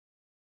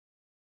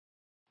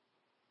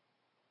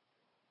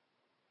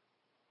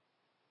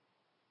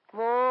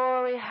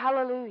Glory,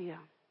 hallelujah.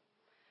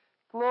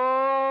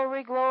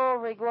 Glory,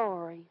 glory,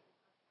 glory.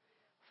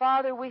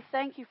 Father, we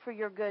thank you for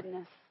your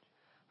goodness.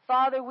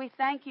 Father, we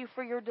thank you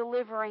for your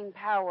delivering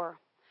power.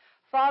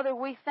 Father,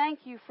 we thank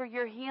you for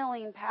your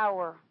healing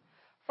power.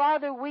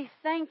 Father, we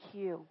thank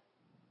you.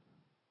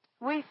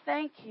 We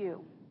thank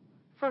you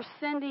for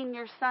sending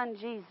your Son,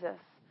 Jesus.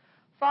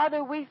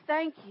 Father, we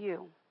thank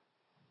you,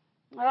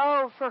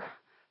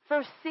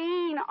 for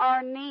seeing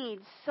our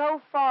needs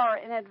so far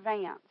in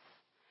advance.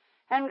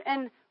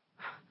 And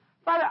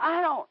Father,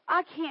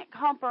 I can't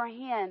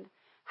comprehend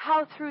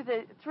how through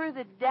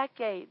the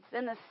decades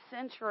and the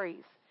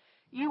centuries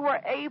you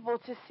were able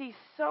to see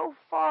so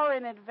far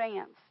in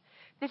advance,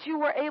 that you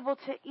were able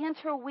to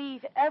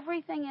interweave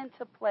everything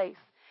into place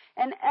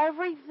and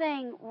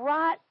everything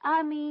right.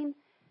 I mean,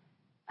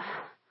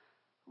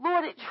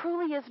 Lord, it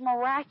truly is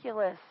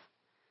miraculous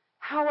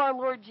how our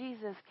Lord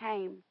Jesus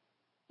came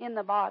in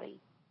the body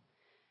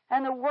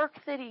and the work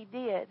that he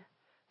did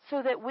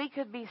so that we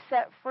could be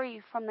set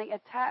free from the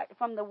attack,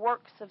 from the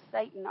works of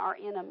Satan, our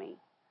enemy.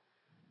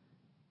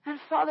 And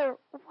Father,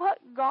 what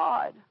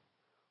God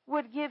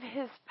would give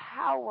his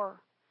power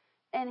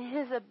and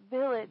his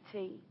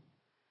ability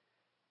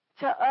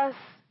to us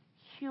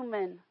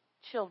human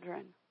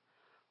children?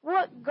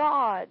 What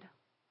God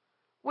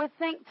would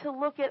think to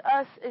look at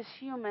us as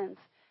humans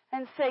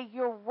and say,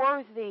 you're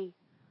worthy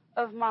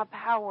of my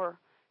power.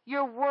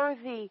 You're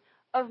worthy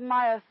of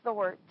my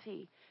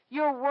authority.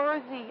 You're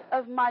worthy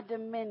of my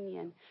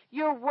dominion.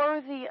 You're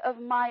worthy of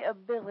my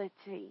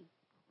ability.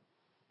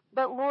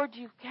 But Lord,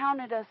 you've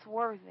counted us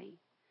worthy.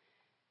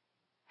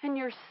 And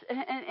your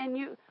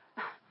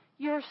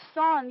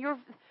Son, you're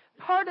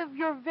part of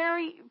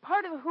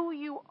who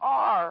you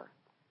are,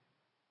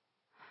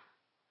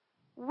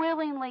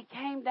 willingly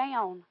came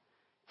down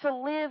to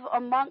live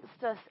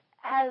amongst us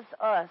as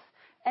us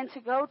and to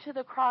go to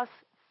the cross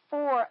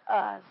for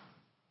us.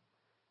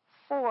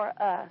 For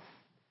us.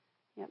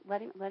 Yeah,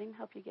 let him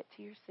help you get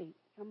to your seat.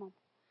 Come on.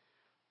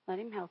 Let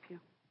him help you.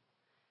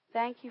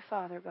 Thank you,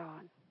 Father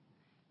God.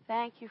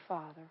 Thank you,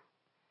 Father.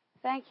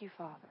 Thank you,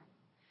 Father.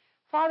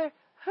 Father,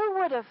 who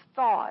would have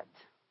thought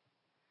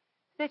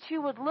that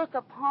you would look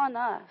upon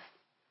us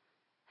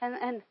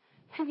and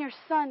your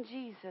Son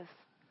Jesus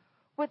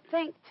would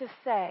think to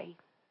say,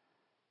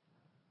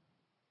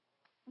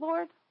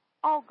 Lord,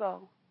 I'll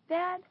go.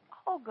 Dad,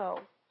 I'll go.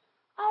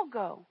 I'll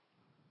go.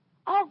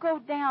 I'll go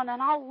down and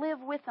I'll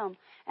live with them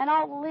and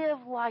I'll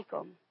live like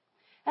them.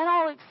 And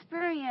I'll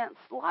experience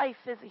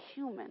life as a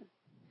human.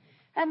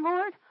 And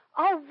Lord,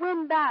 I'll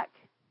win back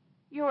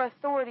your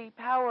authority,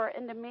 power,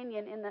 and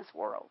dominion in this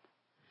world.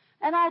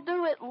 And I'll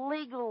do it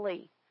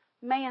legally,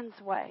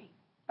 man's way,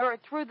 or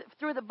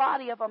through the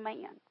body of a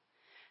man.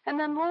 And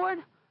then, Lord,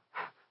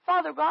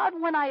 Father God,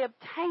 when I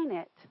obtain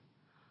it,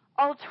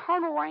 I'll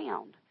turn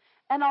around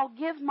and I'll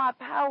give my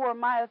power,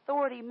 my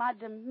authority, my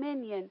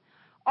dominion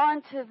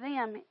unto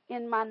them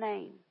in my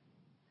name.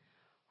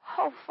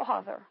 Oh,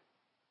 Father,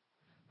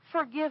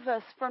 forgive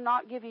us for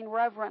not giving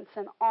reverence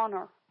and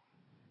honor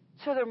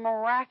to the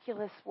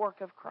miraculous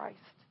work of Christ.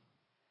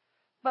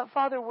 But,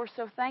 Father, we're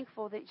so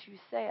thankful that you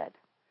said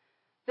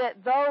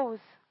that those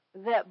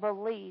that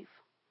believe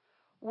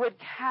would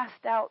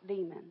cast out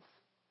demons,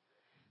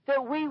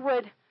 that we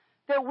would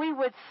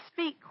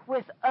speak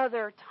with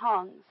other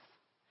tongues,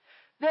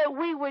 that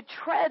we would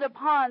tread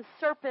upon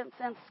serpents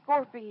and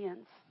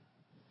scorpions.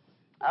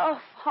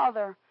 Oh,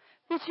 Father,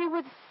 that you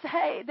would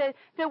say that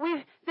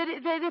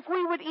if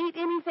we would eat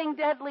anything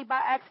deadly by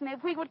accident,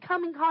 if we would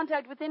come in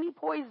contact with any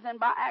poison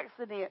by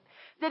accident,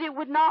 that it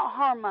would not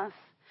harm us,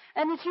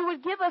 and that you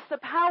would give us the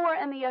power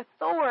and the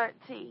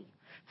authority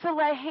to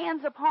lay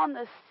hands upon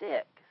the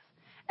sick,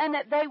 and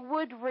that they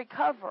would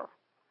recover.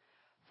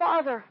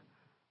 Father,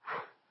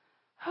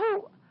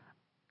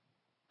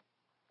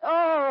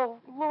 oh,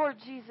 Lord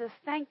Jesus,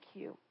 thank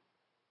you.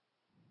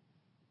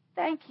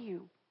 Thank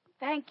you.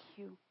 Thank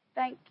you.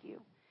 Thank you.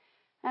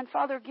 And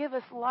Father, give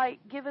us light,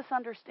 give us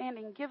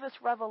understanding, give us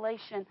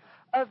revelation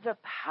of the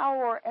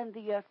power and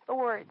the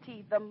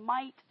authority, the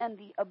might and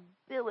the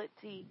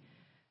ability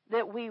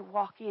that we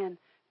walk in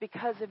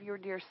because of your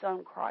dear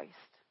Son, Christ.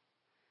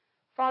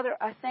 Father,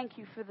 I thank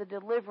you for the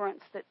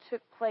deliverance that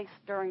took place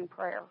during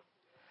prayer.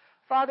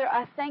 Father,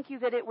 I thank you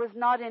that it was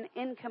not an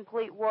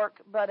incomplete work,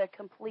 but a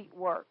complete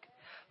work.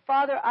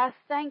 Father, I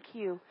thank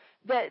you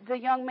that the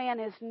young man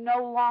is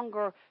no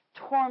longer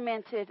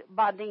tormented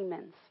by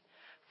demons.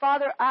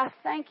 Father, I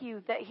thank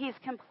you that he's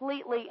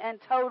completely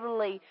and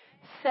totally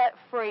set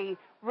free,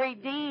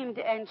 redeemed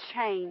and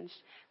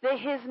changed, that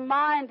his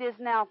mind is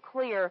now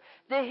clear,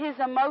 that his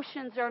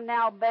emotions are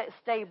now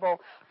stable.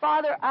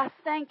 Father, I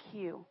thank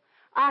you.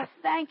 I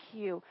thank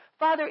you.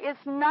 Father,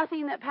 it's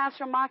nothing that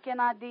Pastor Mike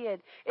and I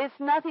did. It's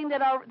nothing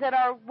that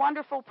our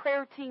wonderful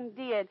prayer team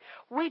did.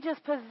 We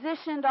just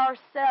positioned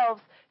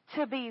ourselves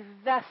to be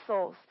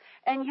vessels.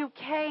 And you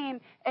came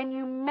and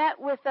you met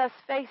with us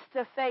face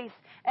to face,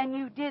 and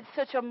you did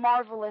such a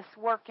marvelous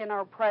work in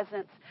our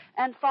presence.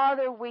 And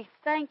Father, we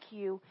thank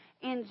you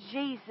in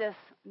Jesus'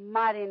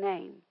 mighty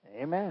name.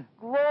 Amen.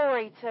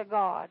 Glory to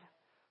God.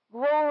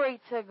 Glory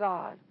to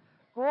God.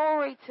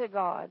 Glory to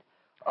God.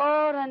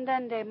 Oh,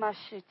 randande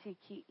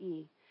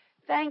mashitiki.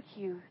 Thank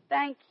you,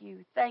 thank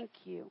you, thank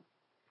you.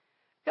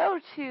 Go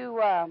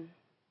to,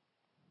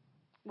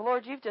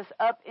 Lord, you've just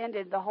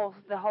upended the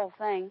whole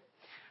thing.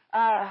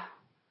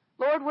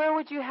 Lord, where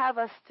would you have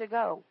us to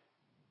go?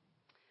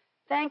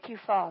 Thank you,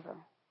 Father.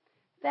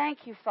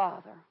 Thank you,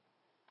 Father.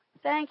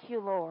 Thank you,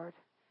 Lord.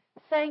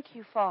 Thank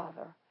you,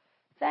 Father.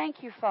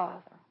 Thank you,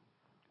 Father.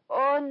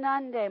 Oh,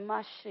 nande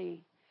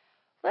mashi.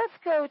 Let's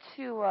go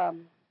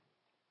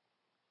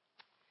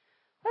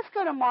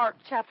to Mark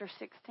chapter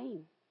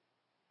 16.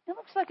 It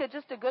looks like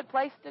just a good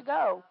place to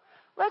go.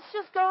 Let's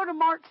just go to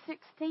Mark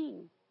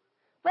 16.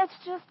 Let's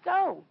just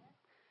go.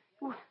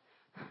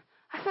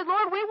 I said,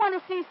 Lord, we want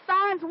to see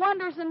signs,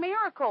 wonders, and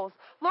miracles.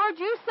 Lord,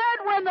 you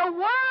said when the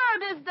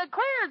word is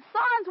declared,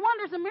 signs,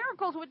 wonders, and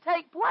miracles would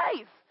take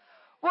place.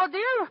 Well,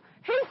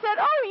 he said,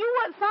 oh, you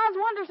want signs,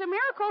 wonders, and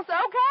miracles?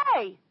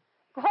 Okay.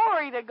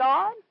 Glory to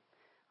God.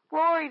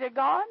 Glory to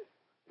God.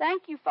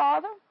 Thank you,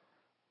 Father.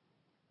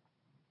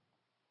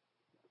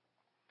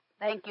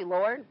 Thank you,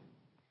 Lord.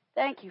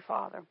 Thank you,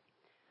 Father.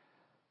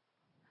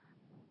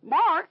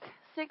 Mark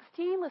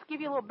 16, let's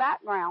give you a little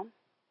background.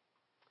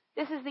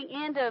 This is the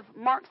end of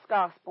Mark's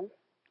gospel.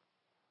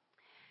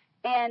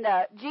 And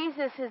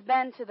Jesus has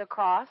been to the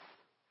cross.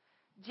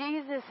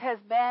 Jesus has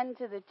been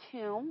to the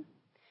tomb.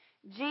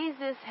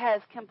 Jesus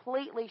has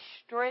completely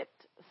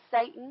stripped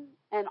Satan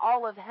and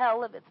all of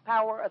hell of its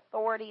power,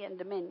 authority, and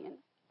dominion.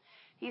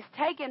 He's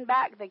taken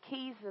back the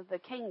keys of the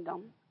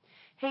kingdom.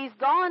 He's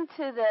gone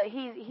to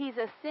he's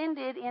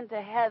ascended into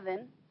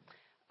heaven,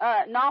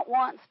 not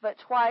once but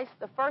twice.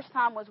 The first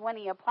time was when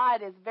he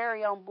applied his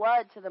very own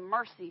blood to the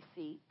mercy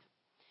seat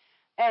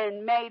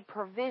and made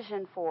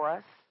provision for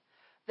us.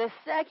 The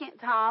second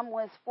time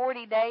was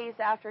 40 days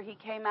after he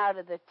came out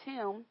of the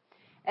tomb,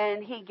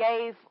 and he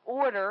gave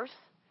orders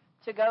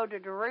to go to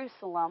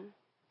Jerusalem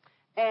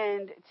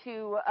and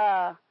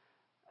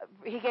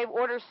he gave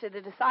orders to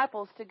the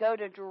disciples to go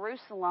to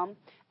Jerusalem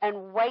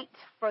and wait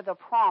for the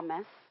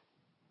promise.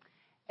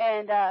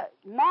 And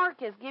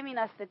Mark is giving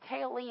us the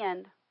tail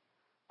end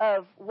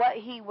of what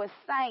he was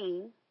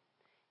saying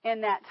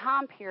in that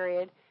time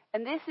period.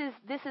 And this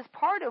is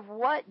part of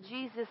what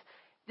Jesus.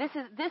 This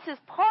is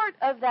part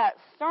of that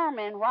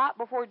sermon right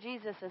before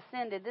Jesus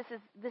ascended. This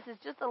is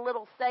just a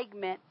little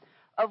segment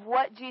of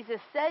what Jesus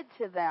said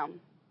to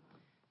them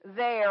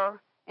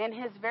there in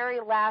his very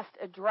last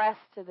address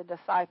to the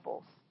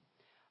disciples.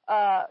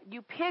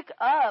 You pick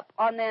up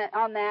on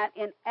that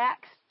in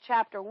Acts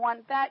chapter 1.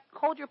 In fact,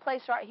 hold your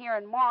place right here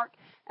in Mark,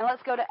 and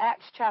let's go to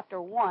Acts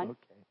chapter 1. Okay.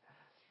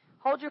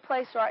 Hold your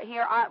place right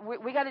here.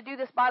 We got to do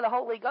this by the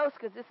Holy Ghost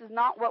because this is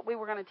not what we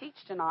were going to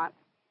teach tonight.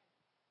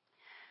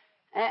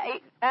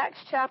 Acts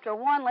chapter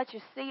 1, let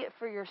you see it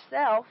for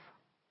yourself.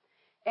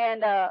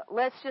 And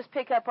let's just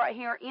pick up right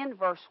here in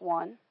verse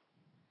 1.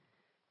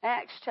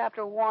 Acts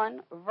chapter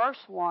 1, verse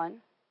 1.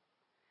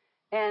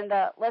 And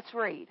let's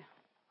read.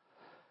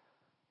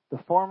 The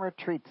former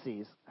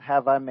treatises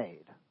have I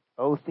made,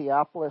 O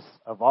Theophilus,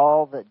 of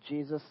all that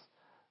Jesus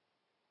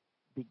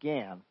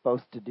began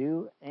both to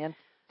do and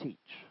teach.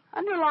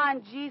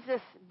 Underline Jesus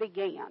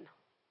began.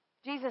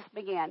 Jesus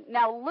began.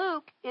 Now,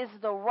 Luke is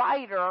the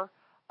writer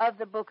of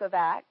the book of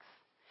Acts.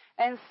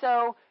 And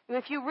so,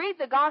 if you read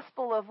the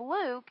Gospel of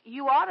Luke,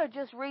 you ought to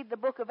just read the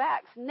book of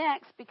Acts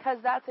next because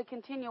that's a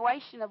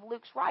continuation of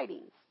Luke's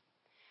writings.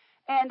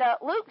 And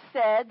Luke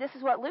said, this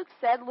is what Luke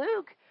said,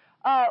 Luke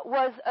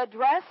was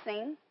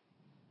addressing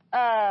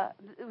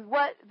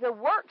what the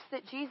works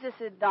that Jesus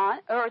had done,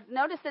 or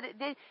notice that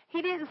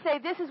he didn't say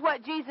this is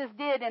what Jesus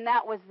did and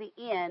that was the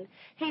end.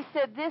 He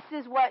said this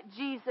is what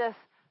Jesus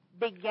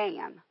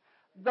began.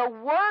 The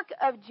work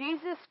of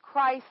Jesus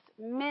Christ's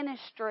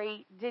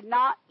ministry did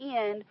not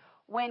end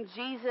when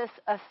Jesus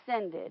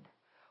ascended.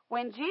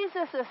 When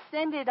Jesus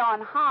ascended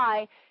on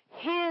high,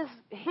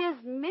 his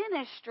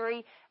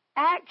ministry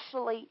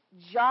actually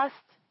just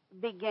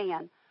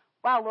began.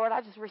 Wow, Lord,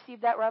 I just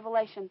received that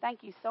revelation.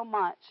 Thank you so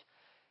much.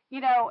 You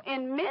know,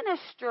 in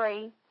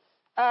ministry,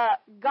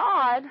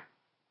 God,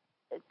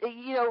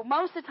 you know,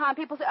 most of the time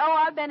people say, oh,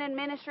 I've been in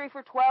ministry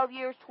for 12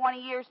 years,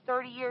 20 years,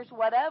 30 years,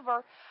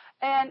 whatever.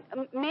 And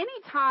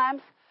many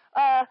times,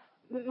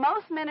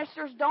 most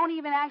ministers don't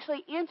even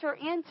actually enter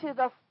into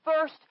the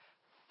first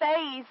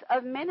phase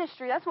of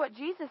ministry. That's what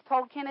Jesus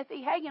told Kenneth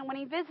E. Hagin when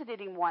he visited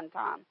him one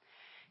time.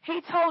 He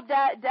told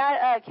that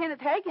Kenneth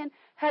Hagin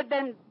had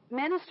been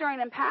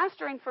ministering and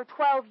pastoring for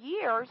 12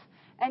 years,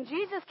 and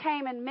Jesus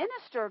came and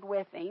ministered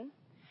with him.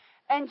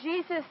 And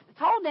Jesus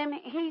told him,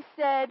 he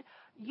said,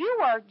 you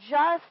are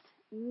just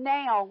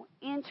now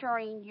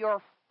entering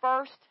your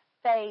first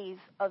phase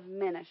of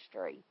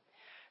ministry.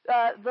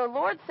 The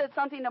Lord said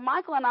something to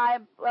Michael and I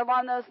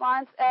along those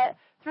lines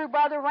through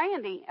Brother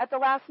Randy at the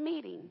last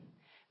meeting.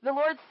 The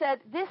Lord said,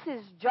 this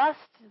is just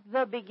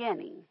the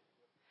beginning.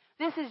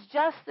 This is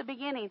just the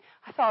beginning.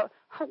 I thought,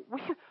 oh,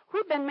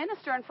 we've been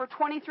ministering for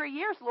 23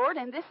 years, Lord,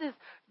 and this is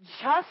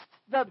just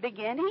the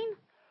beginning?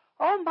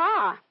 Oh,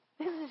 my.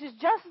 This is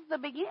just the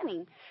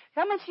beginning.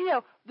 How much you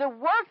know? The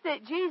work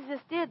that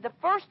Jesus did the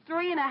first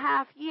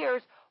 3.5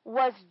 years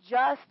was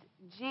just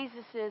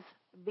Jesus'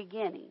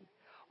 beginning.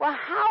 Well,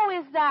 how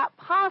is that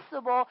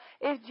possible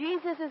if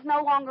Jesus is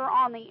no longer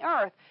on the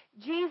earth?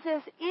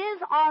 Jesus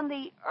is on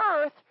the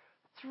earth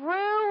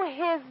through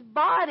his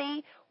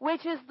body,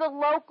 which is the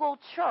local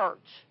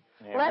church.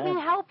 Amen. Let me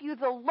help you.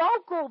 The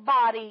local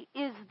body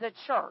is the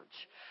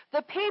church.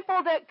 The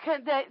people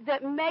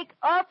that make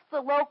up the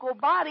local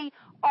body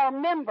are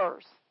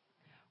members.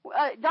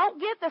 Don't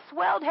get the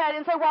swelled head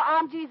and say, well,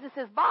 I'm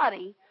Jesus'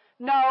 body.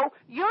 No,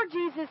 you're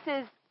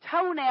Jesus'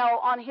 toenail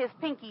on his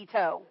pinky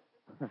toe.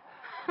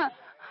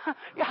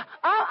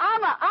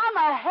 I'm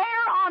a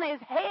hair on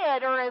his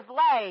head or his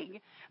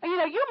leg. You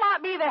know, you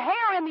might be the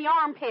hair in the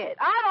armpit.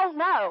 I don't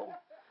know.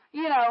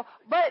 You know,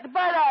 but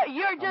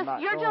you're just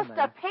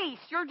a piece.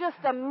 You're just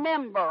a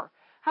member.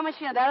 How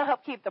much you know that'll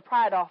help keep the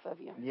pride off of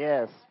you?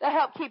 Yes. That'll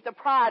help keep the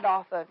pride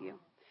off of you.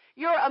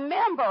 You're a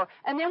member,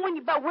 and then when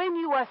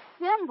you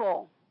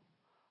assemble,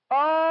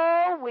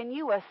 when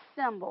you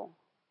assemble,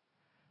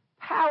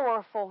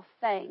 powerful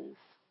things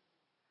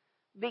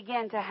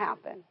begin to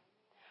happen.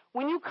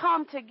 When you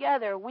come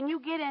together, when you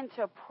get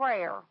into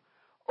prayer,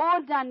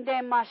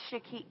 Odande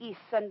mashiki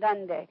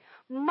isandande.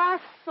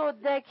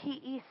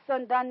 Masodeki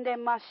isandande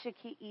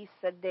mashiki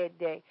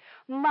isadede.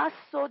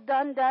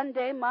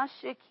 Masodandande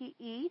mashiki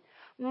I.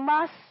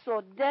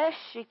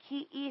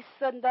 Masodeshiki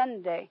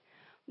isandande.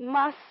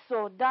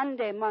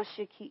 Masodande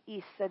mashiki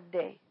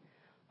isade.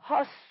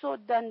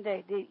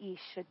 Hasodande de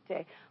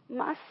ishate.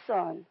 My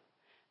son,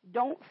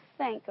 don't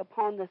think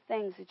upon the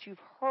things that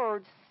you've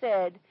heard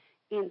said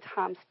in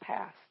times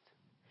past.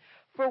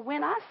 For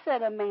when I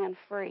set a man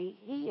free,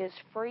 he is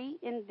free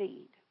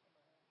indeed.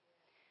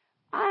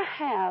 I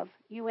have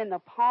you in the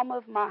palm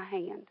of my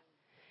hand,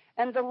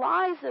 and the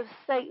lies of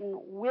Satan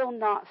will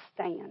not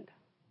stand.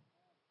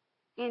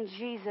 In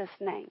Jesus'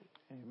 name.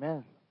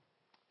 Amen.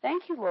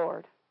 Thank you,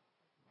 Lord.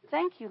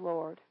 Thank you,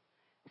 Lord.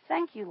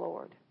 Thank you,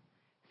 Lord.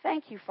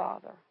 Thank you,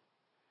 Father.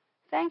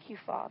 Thank you,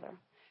 Father.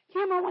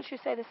 Kim, I want you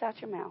to say this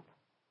out your mouth.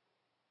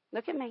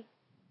 Look at me.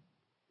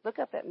 Look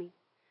up at me.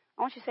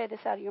 I want you to say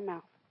this out of your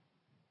mouth.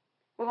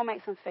 We're going to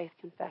make some faith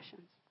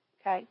confessions,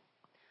 okay?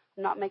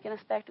 I'm not making a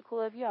spectacle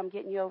of you. I'm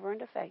getting you over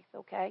into faith,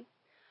 okay?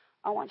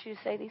 I want you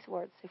to say these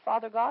words. Say,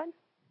 Father God,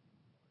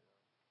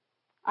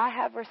 I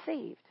have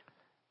received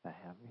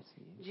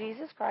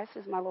Jesus Christ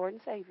as my Lord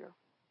and Savior.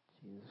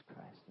 Jesus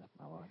Christ is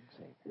my Lord and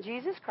Savior.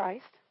 Jesus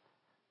Christ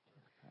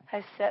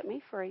has set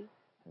me free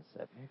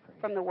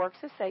from the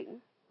works of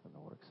Satan.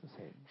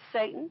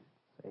 Satan,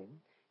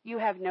 you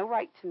have no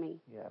right to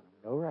me. You have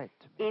no right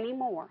to me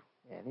anymore.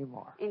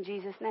 In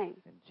Jesus' name.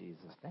 In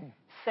Jesus' name.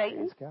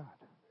 Satan, praise God.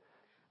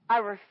 I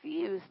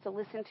refuse to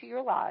listen to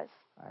your lies.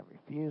 I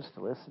refuse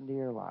to listen to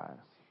your lies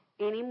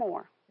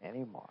anymore.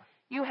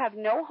 You have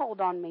no hold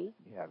on me.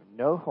 You have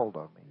no hold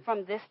on me.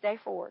 From this day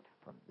forward.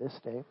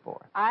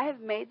 I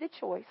have made the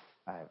choice.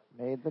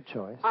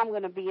 I'm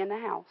going to be in the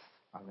house.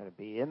 I'm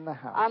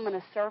going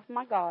to serve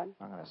my God.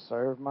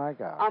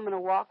 I'm going to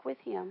walk with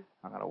Him.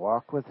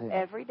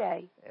 Every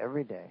day.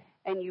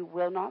 And you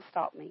will not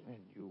stop me.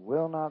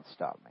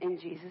 In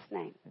Jesus'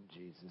 name.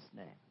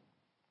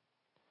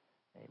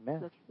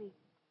 Amen. Look at me.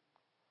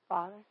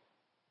 Father,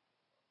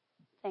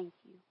 thank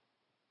you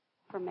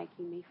for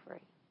making me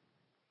free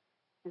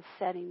and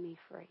setting me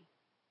free.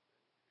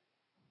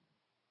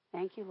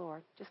 Thank you,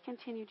 Lord. Just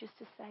continue just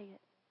to say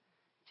it.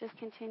 Just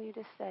continue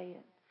to say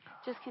it.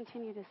 Just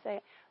continue to say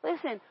it.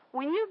 Listen,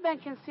 when you've been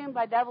consumed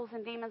by devils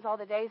and demons all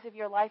the days of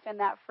your life and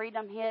that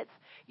freedom hits,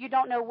 you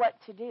don't know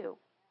what to do.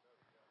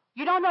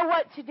 You don't know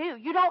what to do.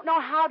 You don't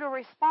know how to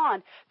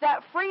respond.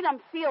 That freedom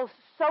feels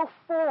so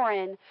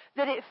foreign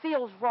that it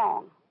feels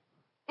wrong.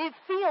 It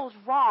feels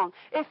wrong.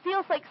 It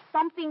feels like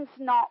something's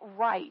not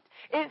right.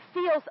 It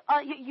feels,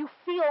 you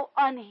feel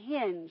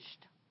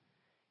unhinged.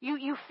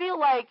 You feel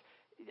like,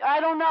 I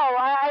don't know,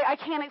 I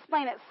can't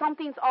explain it.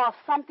 Something's off.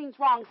 Something's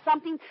wrong.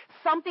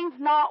 Something's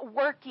not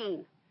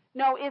working.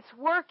 No, it's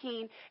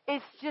working.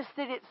 It's just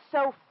that it's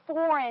so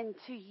foreign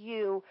to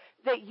you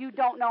that you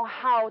don't know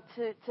how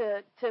to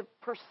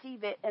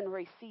perceive it and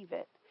receive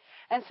it.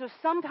 And so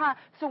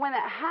when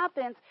that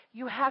happens,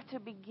 you have to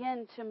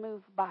begin to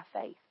move by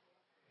faith.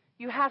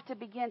 You have to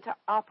begin to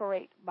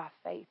operate by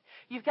faith.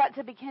 You've got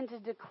to begin to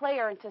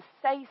declare and to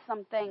say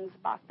some things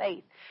by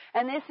faith.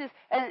 And this is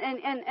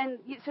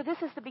so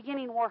this is the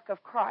beginning work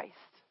of Christ.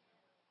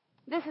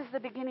 This is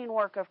the beginning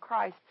work of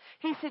Christ.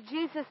 He said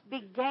Jesus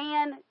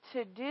began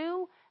to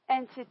do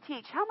and to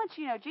teach. How much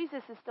you know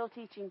Jesus is still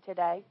teaching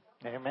today?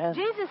 Amen.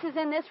 Jesus is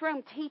in this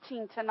room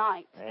teaching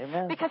tonight.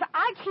 Amen. Because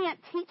I can't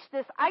teach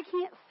this. I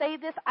can't say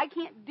this. I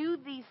can't do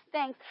these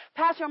things.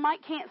 Pastor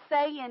Mike can't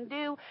say and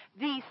do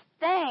these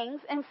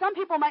things, and some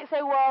people might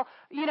say, well,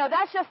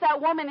 that's just that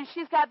woman and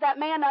she's got that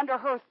man under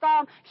her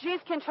thumb. She's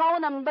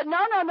controlling him. But no.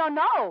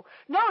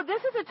 No,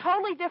 this is a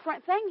totally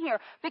different thing here,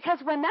 because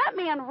when that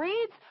man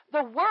reads,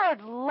 the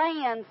word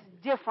lands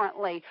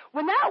differently.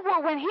 When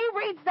he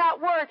reads that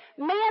word,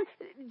 man,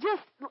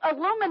 just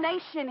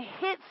illumination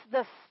hits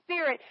the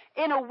spirit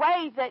in a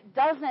way that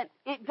doesn't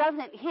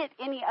hit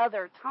any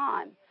other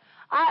time.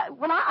 I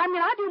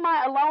do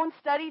my alone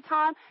study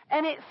time,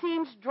 and it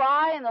seems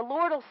dry, and the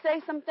Lord will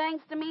say some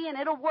things to me, and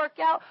it'll work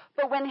out.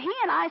 But when He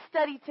and I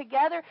study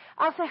together,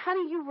 I'll say,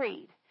 honey, you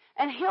read.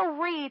 And He'll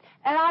read,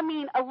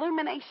 and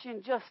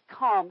illumination just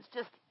comes.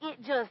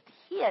 It just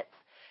hits.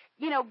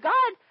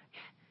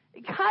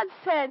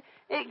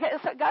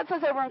 God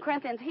says over in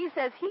Corinthians, He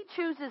says He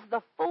chooses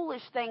the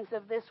foolish things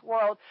of this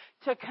world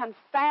to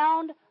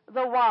confound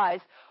the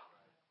wise.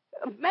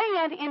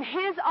 Man, in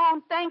his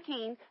own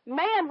thinking,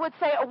 man would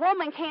say a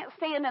woman can't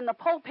stand in the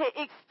pulpit,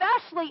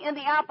 especially in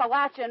the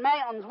Appalachian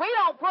Mountains. We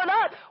don't put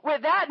up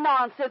with that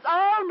nonsense.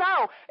 Oh,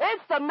 no.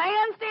 It's the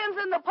man stands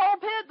in the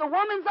pulpit, the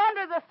woman's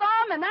under the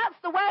thumb, and that's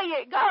the way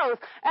it goes.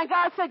 And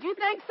God said, you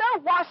think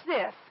so? Watch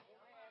this.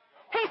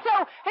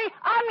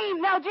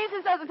 Now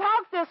Jesus doesn't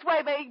talk this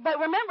way, but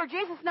remember,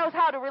 Jesus knows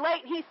how to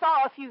relate, and He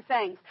saw a few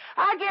things.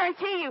 I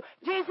guarantee you,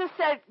 Jesus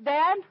said,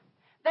 Dad,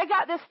 they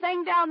got this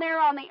thing down there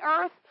on the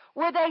earth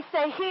where they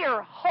say,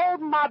 here,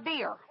 hold my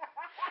beer.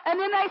 And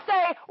then they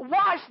say,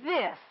 watch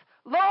this.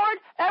 Lord,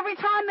 every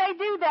time they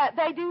do that,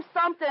 they do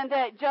something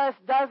that just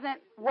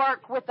doesn't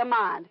work with the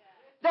mind.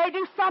 They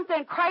do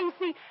something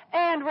crazy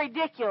and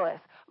ridiculous.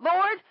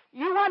 Lord,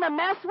 you want to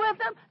mess with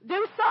them?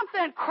 Do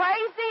something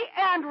crazy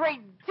and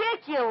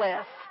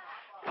ridiculous.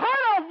 Put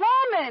a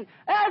woman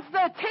as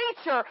the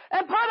teacher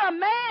and put a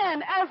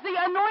man as the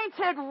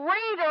anointed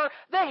reader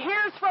that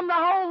hears from the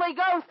Holy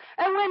Ghost.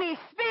 And when he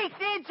speaks,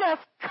 it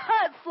just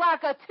cuts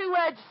like a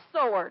two-edged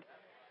sword.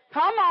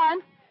 Come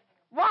on.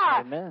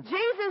 Why? Amen.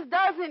 Jesus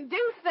doesn't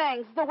do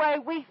things the way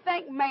we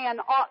think man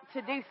ought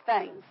to do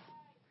things.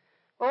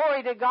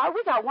 Glory to God.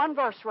 We got one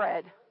verse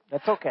read.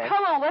 That's okay.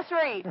 Come on, let's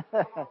read.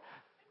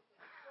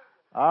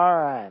 All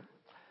right.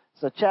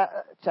 So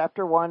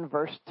chapter 1,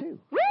 verse 2.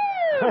 Woo!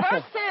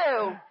 Verse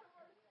 2.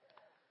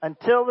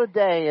 Until the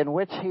day in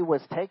which He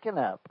was taken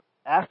up.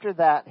 After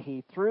that,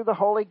 He, through the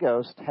Holy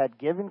Ghost, had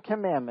given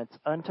commandments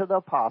unto the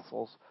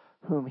apostles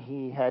whom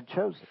He had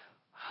chosen.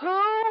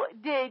 Who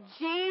did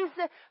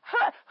Jesus...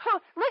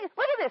 Look at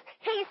this.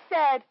 He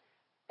said,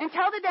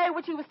 until the day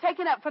which He was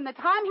taken up, from the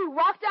time He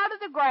walked out of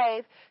the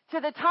grave to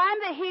the time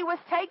that He was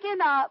taken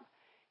up,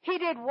 He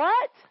did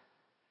what?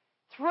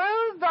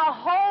 Through the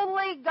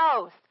Holy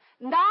Ghost.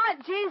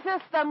 Not Jesus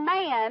the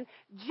man,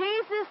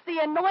 Jesus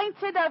the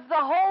anointed of the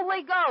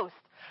Holy Ghost.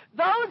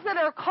 Those that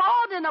are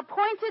called and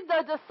appointed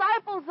the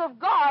disciples of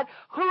God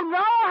who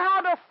know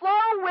how to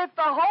flow with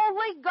the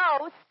Holy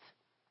Ghost.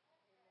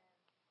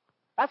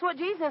 That's what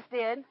Jesus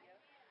did.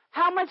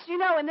 How much do you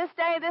know in this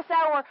day, this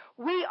hour,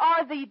 we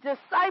are the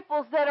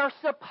disciples that are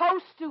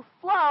supposed to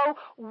flow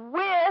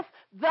with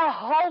the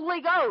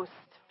Holy Ghost.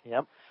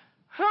 Yep.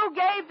 Who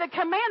gave the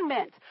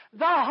commandment?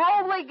 The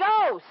Holy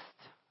Ghost.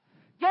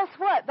 Guess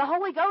what? The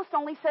Holy Ghost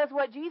only says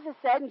what Jesus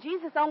said, and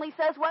Jesus only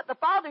says what the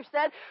Father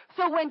said.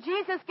 So when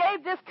Jesus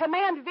gave this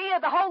command via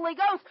the Holy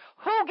Ghost,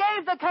 who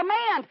gave the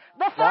command?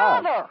 The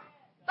Father.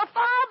 The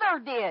Father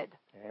did.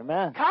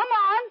 Amen. Come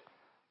on.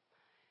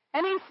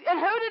 And who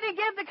did He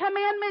give the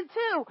commandment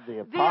to? The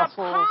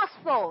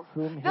apostles.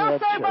 They'll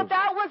say, well,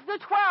 that was the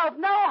 12.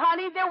 No,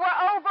 honey, there were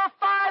over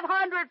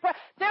 500.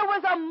 There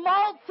was a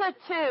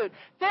multitude.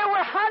 There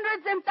were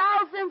hundreds and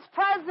thousands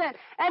present.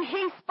 And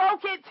He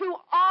spoke it to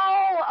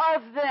all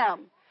of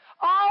them.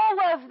 All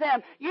of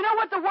them. You know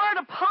what the word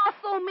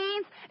apostle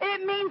means?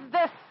 It means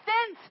the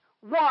sent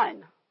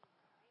one.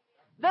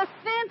 The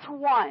sent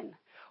one.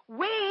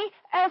 We,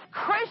 as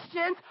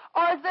Christians,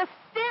 are the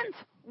sent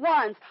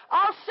ones.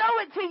 I'll show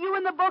it to you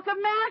in the book of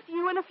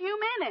Matthew in a few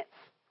minutes.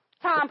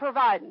 Time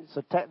providing.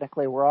 So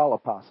technically we're all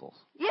apostles.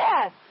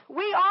 Yes,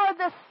 we are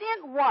the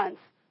sent ones.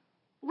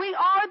 We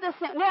are the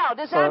sent. Now,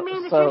 does that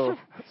mean that you should?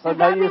 So does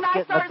that mean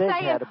I start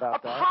saying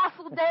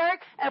Apostle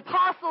Derek,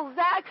 Apostle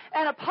Zach,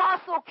 and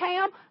Apostle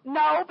Cam?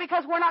 No,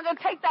 because we're not going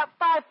to take that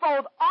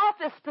fivefold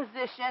office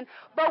position,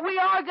 but we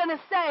are going to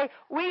say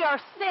we are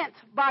sent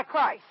by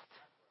Christ.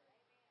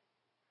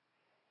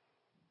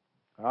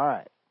 All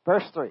right.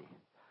 Verse 3.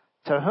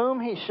 To whom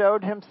He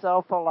showed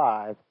Himself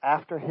alive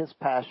after His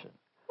passion,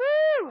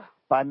 Woo!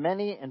 by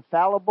many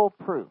infallible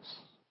proofs,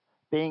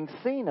 being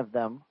seen of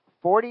them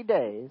 40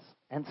 days,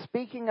 and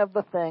speaking of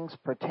the things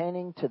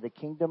pertaining to the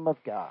kingdom of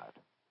God.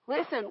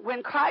 Listen,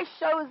 when Christ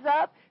shows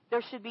up,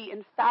 there should be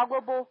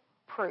infallible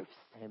proofs.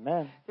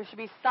 Amen. There should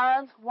be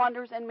signs,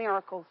 wonders, and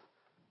miracles.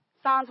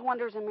 Signs,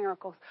 wonders, and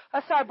miracles.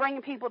 I started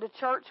bringing people to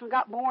church and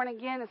got born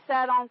again and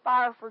set on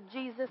fire for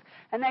Jesus.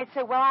 And they'd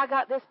say, well, I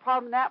got this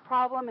problem, that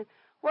problem. And,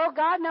 well,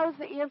 God knows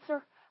the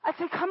answer. I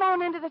said, come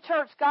on into the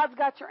church. God's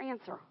got your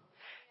answer.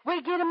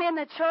 We get them in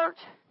the church,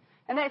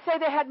 and they say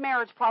they had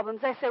marriage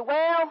problems. They say,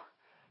 well,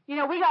 You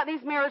know, we got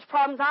these marriage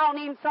problems. I don't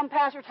need some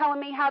pastor telling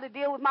me how to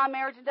deal with my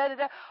marriage and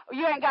da-da-da.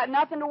 You ain't got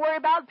nothing to worry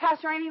about. The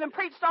pastor ain't even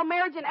preached on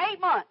marriage in 8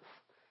 months.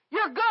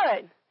 You're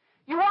good.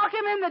 You walk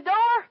him in the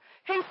door,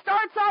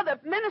 the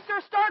minister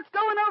starts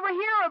going over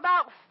here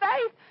about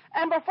faith,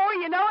 and before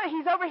you know it,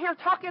 he's over here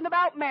talking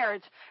about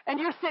marriage. And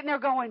you're sitting there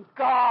going,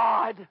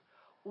 God,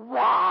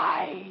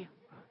 why?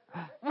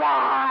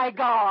 Why,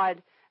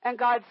 God? And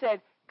God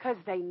said, because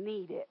they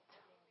need it.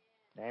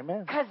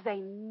 Amen. Because they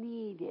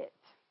need it.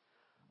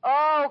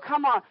 Oh,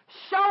 come on.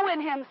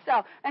 Showing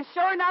himself. And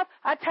sure enough,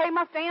 I take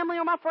my family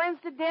or my friends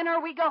to dinner.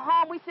 We go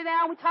home. We sit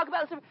down. We talk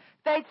about this.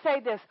 They'd say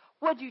this.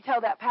 What'd you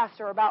tell that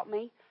pastor about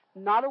me?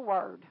 Not a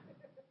word.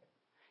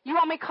 You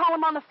want me to call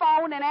him on the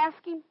phone and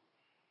ask him?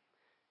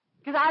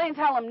 Because I didn't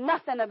tell him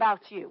nothing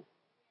about you.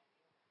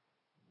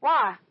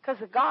 Why? Because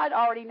God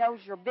already knows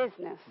your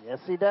business. Yes,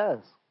 He does.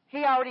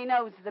 He already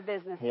knows the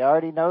business. He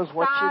already knows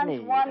what Signs, you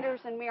need.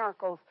 wonders, and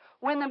miracles.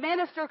 When the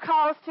minister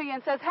calls to you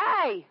and says,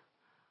 hey,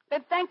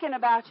 been thinking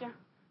about you,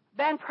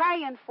 been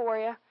praying for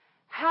you,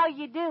 how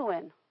you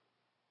doing?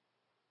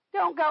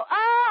 Don't go,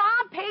 oh,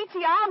 I'm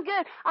peachy, I'm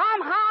good,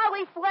 I'm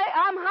highly flavored.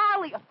 I'm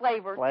highly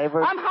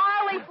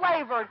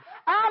flavored.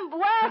 I'm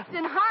blessed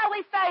and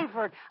highly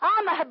favored.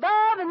 I'm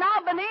above and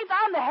not beneath.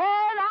 I'm the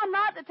head, I'm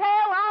not the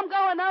tail, I'm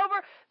going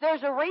over.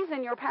 There's a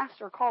reason your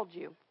pastor called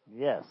you.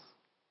 Yes.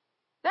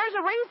 There's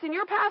a reason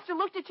your pastor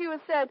looked at you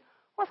and said,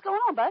 what's going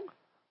on, bud?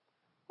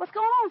 What's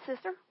going on,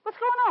 sister? What's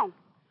going on?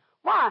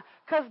 Why?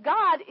 Because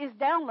God is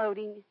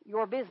downloading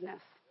your business.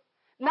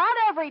 Not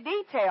every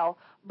detail,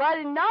 but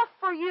enough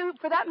for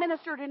that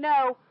minister to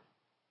know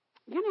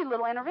you need a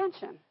little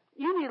intervention.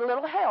 You need a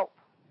little help.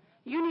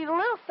 You need a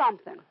little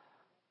something.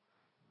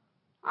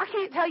 I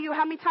can't tell you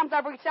how many times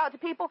I've reached out to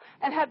people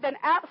and have been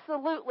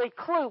absolutely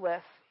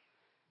clueless.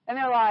 And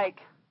they're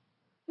like,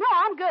 no,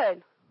 I'm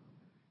good.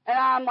 And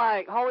I'm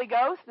like, Holy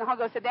Ghost? And the Holy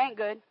Ghost said, they ain't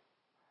good.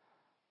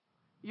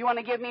 You want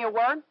to give me a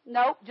word?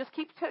 Nope, just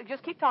keep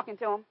talking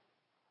to them.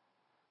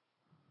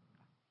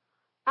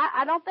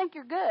 I don't think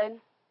you're good.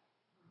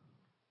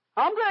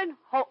 I'm good.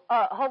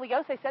 Holy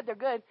Ghost, they said they're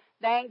good.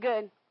 They ain't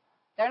good.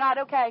 They're not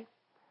okay.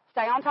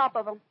 Stay on top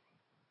of them.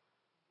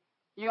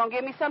 You going to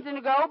give me something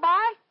to go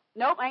by?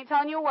 Nope, I ain't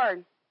telling you a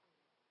word.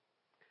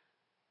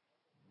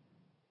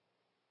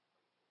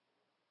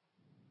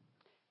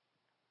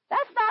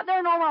 That's not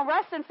their normal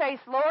resting face,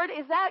 Lord.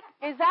 Is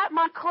that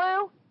my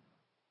clue?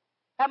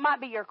 That might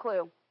be your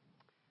clue.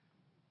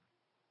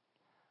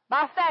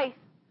 By faith.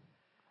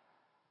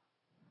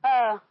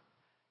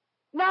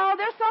 No,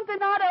 there's something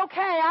not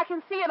okay. I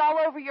can see it all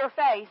over your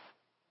face.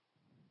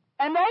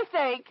 And they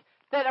think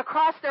that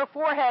across their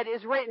forehead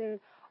is written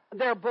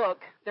their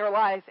book, their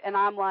life. And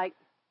I'm like,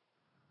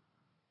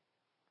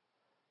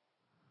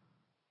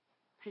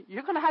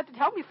 you're going to have to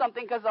tell me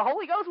something because the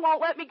Holy Ghost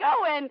won't let me go.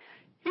 And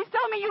He's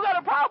telling me you got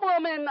a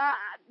problem. And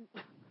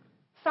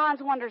signs,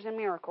 wonders, and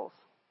miracles.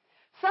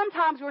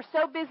 Sometimes we're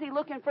so busy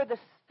looking for the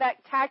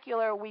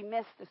spectacular, we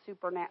miss the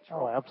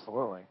supernatural. Oh,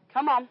 absolutely.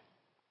 Come on.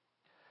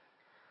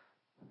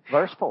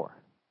 Verse 4.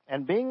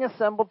 And being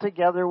assembled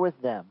together with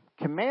them,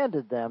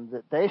 commanded them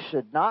that they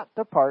should not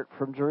depart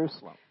from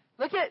Jerusalem.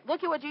 Look at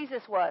what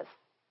Jesus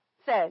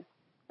said.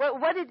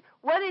 What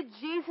did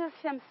Jesus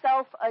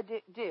himself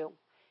do?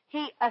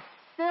 He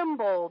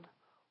assembled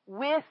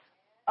with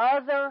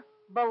other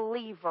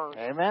believers.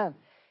 Amen.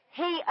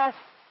 He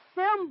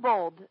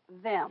assembled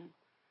them.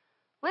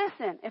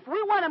 Listen, if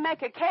we want to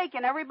make a cake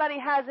and everybody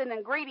has an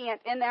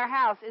ingredient in their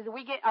house,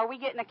 are we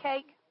getting a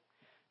cake?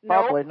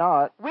 Probably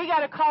not. We got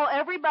to call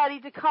everybody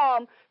to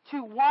come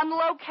to one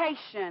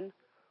location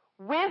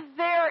with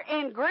their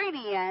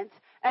ingredient,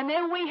 and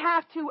then we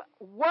have to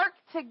work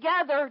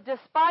together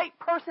despite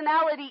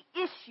personality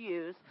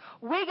issues.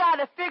 We got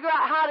to figure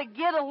out how to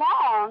get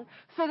along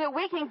so that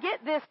we can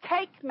get this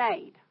cake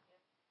made.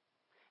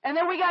 And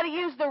then we got to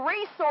use the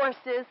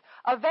resources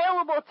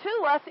available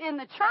to us in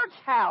the church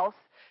house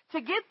to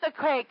get the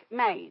cake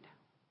made.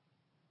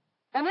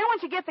 And then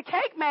once you get the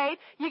cake made,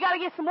 you got to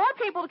get some more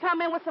people to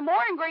come in with some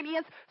more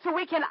ingredients so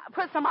we can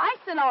put some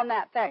icing on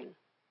that thing.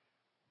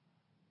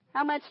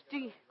 How much do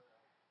you...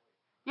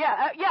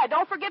 Yeah,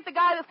 don't forget the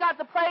guy that's got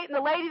the plate and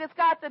the lady that's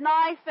got the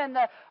knife and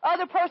the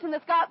other person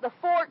that's got the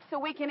fork so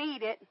we can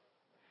eat it.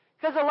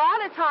 Because a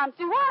lot of times,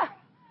 do what?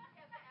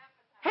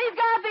 He's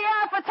got the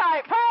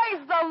appetite.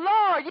 Praise the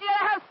Lord. You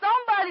got to have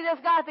somebody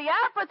that's got the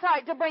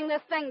appetite to bring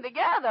this thing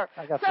together.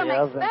 I got some the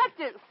oven.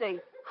 expectancy.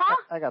 Huh?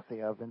 I got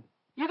the oven.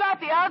 You got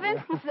the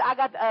oven? Yeah. I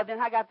got the oven.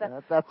 I got the... Yeah,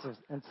 that's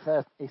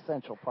an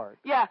essential part.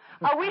 Yeah.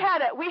 We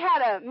had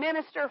a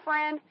minister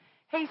friend.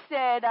 He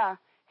said,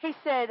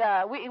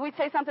 we'd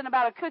say something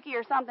about a cookie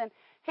or something.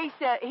 He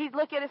said, he'd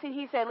look at us and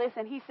he said,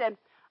 listen,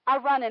 I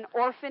run an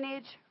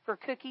orphanage for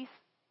cookies.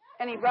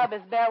 And he'd rub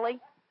his belly.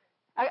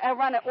 I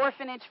run an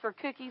orphanage for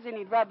cookies, and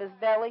he'd rub his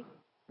belly.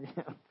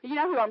 Yeah. You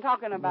know who I'm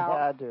talking about.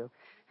 Yeah, I do.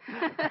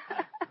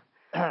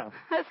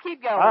 Let's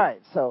keep going. All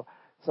right, so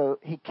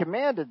he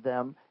commanded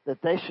them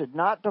that they should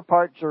not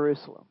depart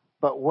Jerusalem,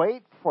 but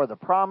wait for the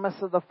promise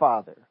of the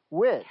Father,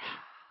 which,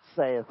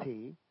 saith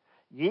he,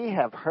 Ye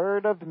have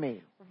heard of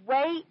me.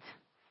 Wait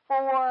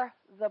for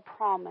the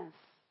promise.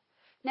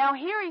 Now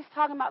here he's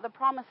talking about the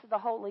promise of the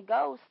Holy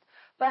Ghost,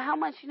 but how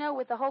much you know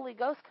with the Holy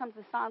Ghost comes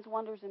the signs,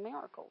 wonders, and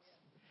miracles.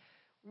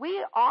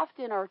 We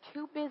often are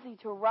too busy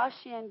to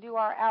rush in, do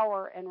our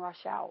hour, and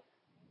rush out.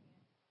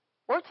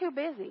 We're too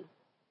busy.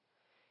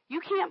 You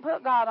can't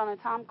put God on a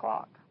time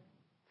clock.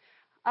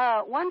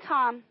 One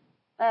time,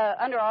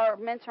 under our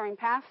mentoring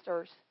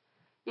pastors,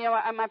 you know,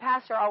 my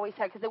pastor always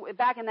had, because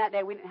back in that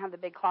day we didn't have the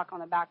big clock on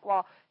the back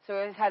wall, so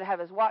he always had to have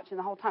his watch, and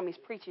the whole time he's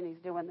preaching,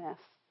 he's doing this.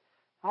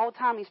 The whole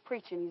time he's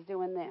preaching, he's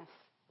doing this,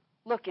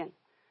 looking.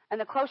 And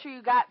the closer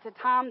you got to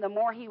time, the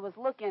more he was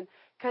looking,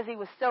 because he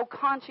was so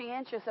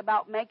conscientious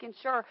about making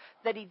sure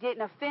that he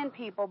didn't offend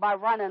people by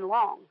running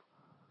long.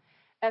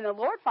 And the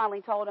Lord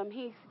finally told him,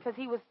 because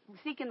he was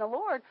seeking the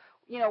Lord,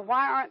 you know,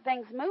 why aren't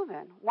things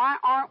moving? Why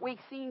aren't we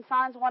seeing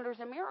signs, wonders,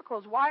 and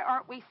miracles? Why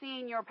aren't we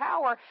seeing your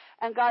power?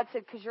 And God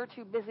said, because you're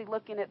too busy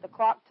looking at the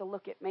clock to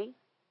look at me.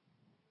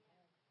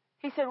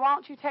 He said, why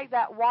don't you take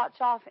that watch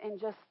off and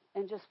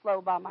just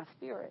flow by my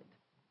Spirit?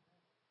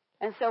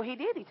 And so he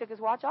did. He took his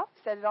watch off,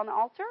 set it on the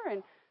altar,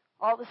 and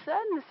all of a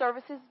sudden the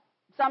services,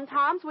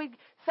 sometimes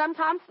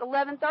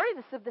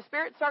 11:30, the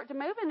Spirit start to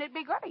move, and it'd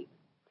be great,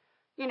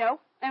 you know,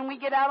 and we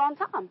get out on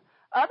time.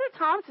 Other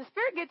times the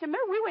Spirit get to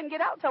move, we wouldn't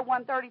get out till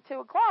 1:30, 2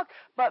 o'clock.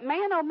 But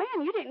man, oh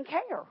man, you didn't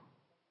care.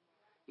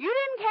 You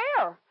didn't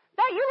care.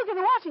 Now you look at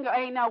the watch and go,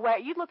 ain't no way.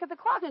 You'd look at the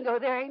clock and go,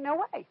 there ain't no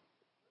way.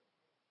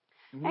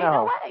 No. Ain't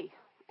no way.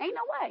 Ain't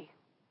no way.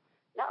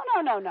 No.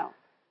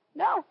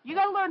 No, you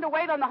got to learn to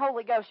wait on the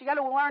Holy Ghost. You got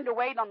to learn to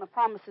wait on the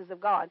promises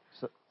of God.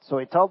 So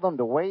he told them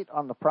to wait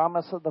on the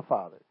promise of the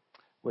Father,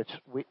 which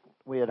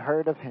we had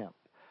heard of him.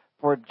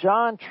 For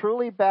John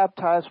truly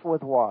baptized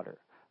with water,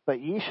 but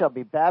ye shall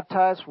be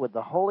baptized with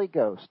the Holy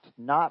Ghost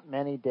not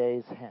many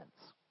days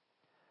hence.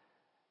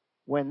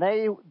 When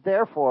they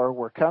therefore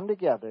were come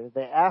together,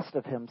 they asked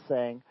of him,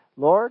 saying,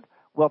 Lord,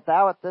 wilt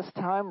thou at this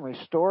time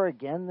restore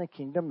again the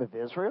kingdom of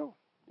Israel?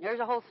 There's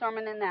a whole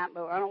sermon in that,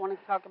 but I don't want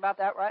to talk about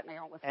that right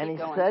now. Let's keep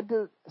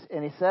going.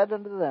 He said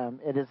unto them,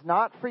 It is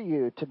not for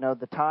you to know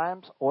the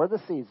times or the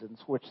seasons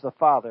which the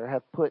Father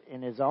hath put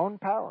in his own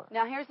power.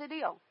 Now here's the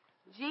deal.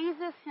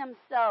 Jesus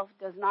himself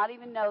does not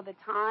even know the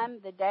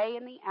time, the day,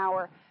 and the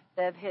hour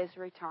of his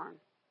return.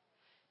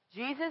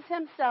 Jesus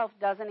himself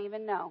doesn't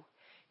even know.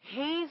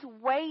 He's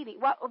waiting.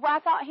 Well, I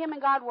thought him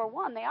and God were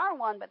one. They are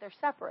one, but they're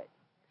separate.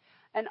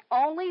 And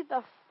only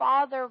the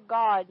Father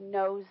God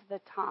knows the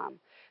time.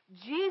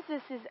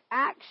 Jesus is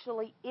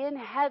actually in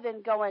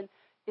heaven going,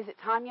 is it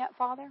time yet,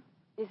 Father?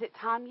 Is it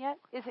time yet?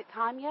 Is it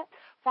time yet?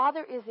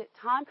 Father, is it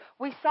time?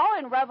 We saw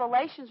in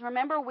Revelations,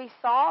 remember we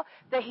saw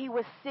that he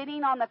was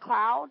sitting on the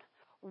cloud,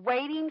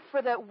 waiting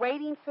for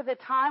the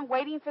time,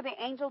 waiting for the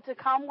angel to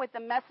come with the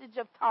message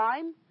of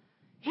time.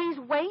 He's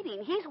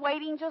waiting. He's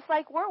waiting just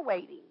like we're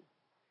waiting.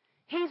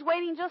 He's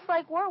waiting just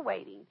like we're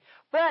waiting.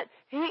 But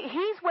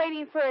he's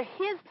waiting for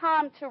his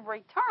time to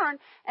return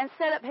and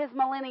set up his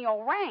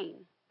millennial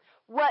reign.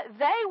 What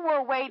they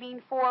were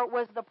waiting for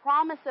was the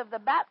promise of the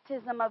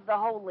baptism of the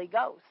Holy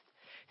Ghost.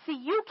 See,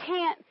 you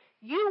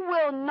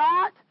will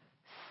not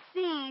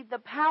see the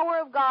power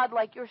of God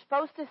like you're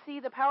supposed to see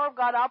the power of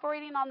God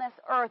operating on this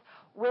earth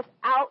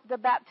without the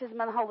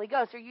baptism of the Holy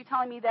Ghost. Are you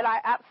telling me that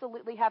I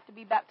absolutely have to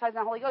be baptized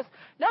in the Holy Ghost?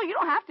 No, you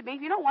don't have to be.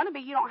 If you don't want to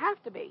be, you don't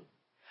have to be.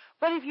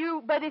 But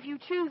if you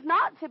choose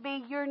not to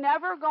be, you're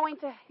never going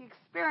to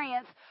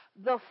experience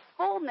the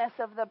fullness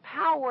of the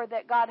power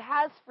that God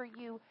has for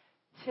you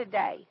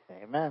today.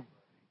 Amen.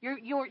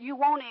 You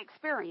won't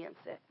experience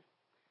it.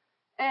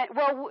 And,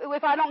 well,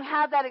 if I don't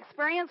have that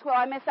experience, will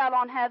I miss out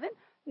on heaven?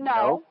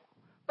 No.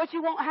 But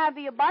you won't have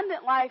the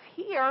abundant life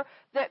here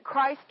that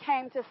Christ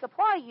came to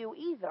supply you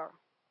either.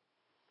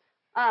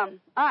 All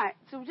right,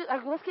 so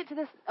let's get to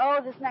this.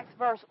 This next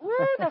verse.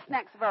 Ooh, this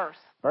next verse.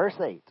 Verse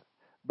 8.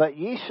 But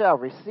ye shall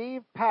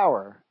receive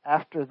power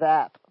after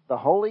that the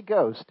Holy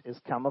Ghost is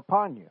come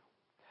upon you.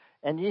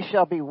 And ye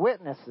shall be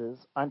witnesses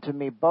unto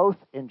me both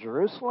in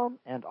Jerusalem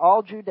and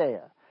all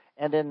Judea,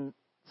 and in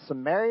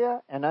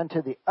Samaria, and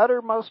unto the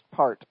uttermost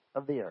part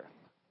of the earth.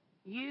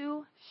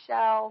 You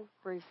shall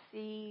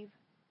receive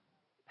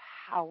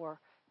power.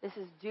 This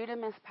is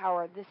dunamis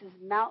power. This is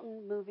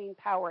mountain-moving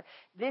power.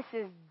 This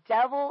is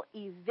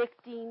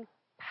devil-evicting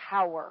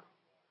power.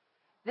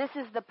 This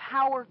is the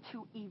power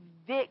to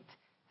evict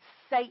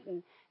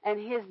Satan and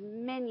his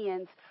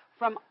minions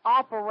from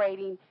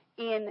operating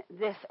in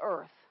this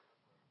earth.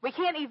 We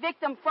can't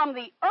evict them from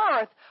the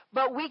earth,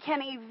 but we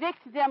can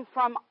evict them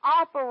from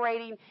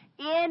operating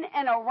in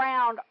and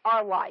around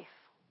our life.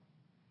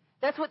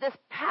 That's what this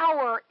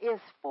power is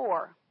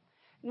for.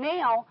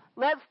 Now,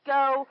 let's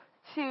go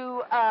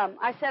to,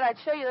 I said I'd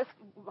show you this.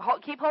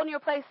 Keep holding your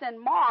place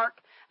in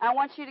Mark. I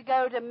want you to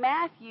go to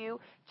Matthew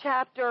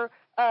chapter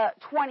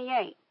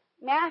 28.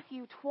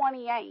 Matthew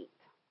 28.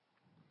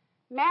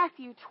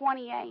 Matthew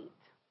 28.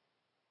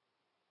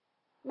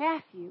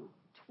 Matthew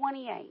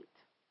 28.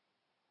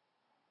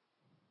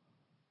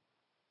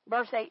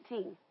 Verse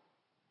 18.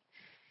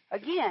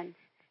 Again,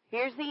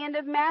 here's the end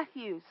of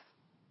Matthew's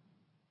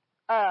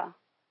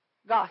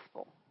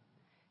gospel.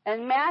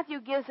 And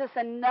Matthew gives us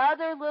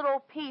another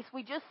little piece.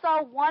 We just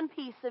saw one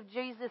piece of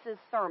Jesus'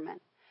 sermon.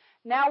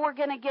 Now we're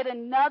going to get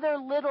another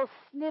little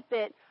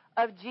snippet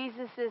of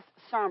Jesus'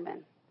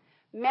 sermon.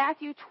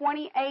 Matthew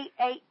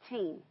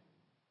 28:18.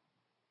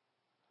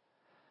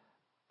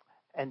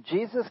 And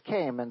Jesus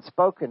came and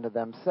spoke unto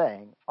them,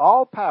 saying,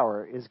 All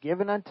power is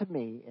given unto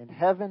me in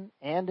heaven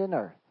and in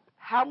earth.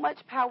 How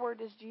much power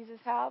does Jesus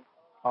have?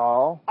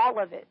 All. All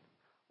of it.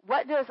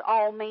 What does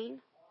all mean?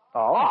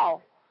 All.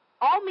 All.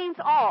 All means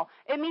all.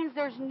 It means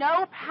there's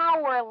no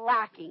power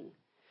lacking.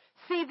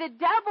 See, the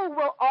devil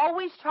will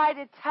always try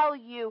to tell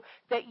you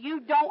that you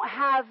don't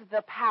have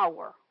the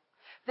power.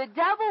 The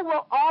devil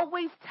will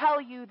always tell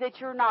you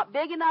that you're not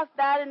big enough,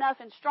 bad enough,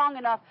 and strong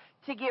enough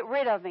to get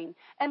rid of him.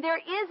 And there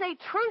is a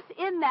truth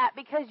in that,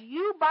 because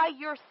you by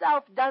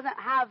yourself doesn't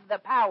have the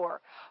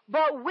power.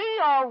 But we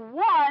are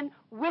one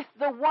with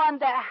the one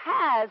that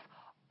has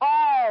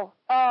all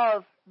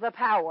of the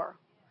power.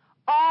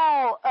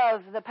 All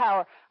of the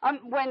power.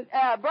 When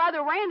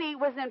Brother Randy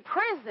was in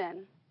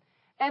prison,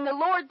 and the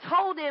Lord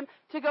told him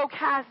to go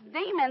cast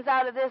demons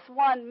out of this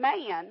one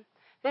man,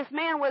 this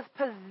man was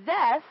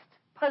possessed.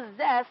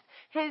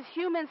 His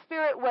human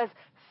spirit was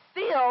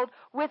filled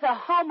with a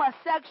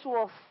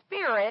homosexual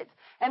spirit,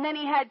 and then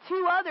he had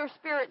two other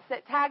spirits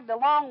that tagged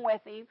along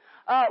with him.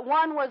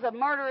 One was a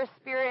murderous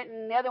spirit,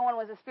 and the other one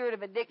was a spirit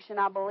of addiction,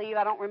 I believe.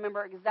 I don't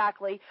remember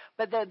exactly,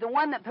 but the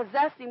one that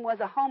possessed him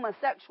was a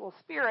homosexual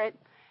spirit,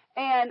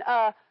 and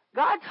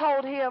God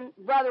told him,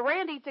 Brother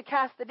Randy, to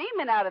cast the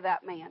demon out of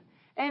that man.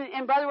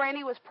 And Brother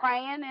Randy was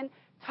praying and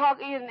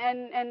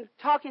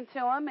talking to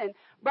him. And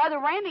Brother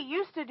Randy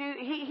used to do,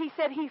 he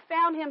said he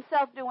found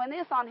himself doing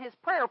this on his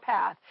prayer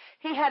path.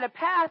 He had a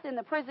path in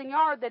the prison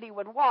yard that he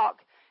would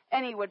walk,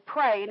 and he would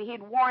pray, and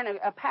he'd worn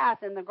a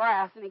path in the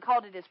grass, and he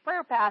called it his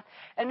prayer path.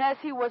 And as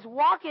he was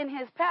walking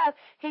his path,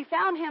 he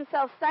found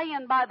himself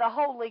saying by the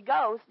Holy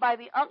Ghost, by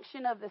the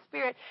unction of the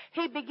Spirit,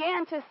 he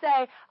began to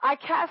say, I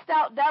cast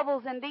out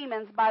devils and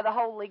demons by the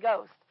Holy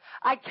Ghost.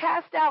 I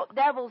cast out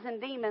devils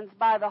and demons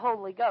by the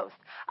Holy Ghost.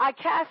 I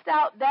cast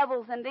out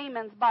devils and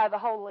demons by the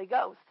Holy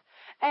Ghost.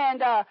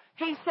 And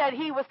he said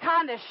he was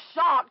kind of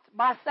shocked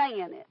by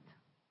saying it.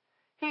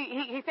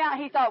 He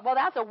thought, well,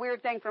 that's a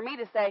weird thing for me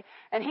to say.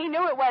 And he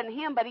knew it wasn't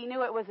him, but he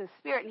knew it was his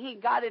spirit, and he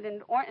got it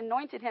and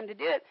anointed him to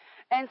do it.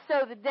 And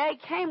so the day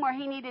came where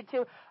he needed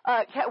to,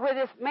 where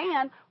this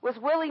man was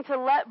willing to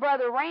let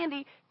Brother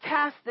Randy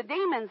cast the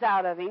demons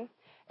out of him.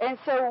 And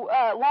so,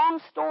 long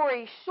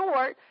story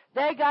short,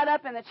 they got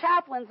up in the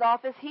chaplain's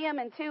office, him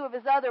and two of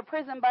his other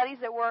prison buddies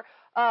that were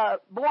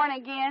born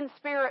again,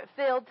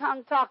 spirit-filled,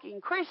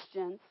 tongue-talking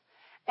Christians.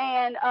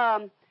 And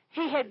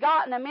he had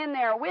gotten them in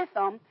there with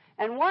them.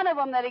 And one of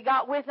them that he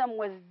got with him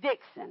was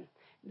Dixon.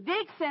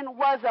 Dixon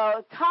was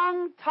a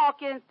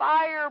tongue-talking,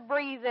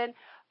 fire-breathing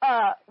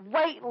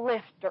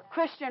weightlifter,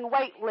 Christian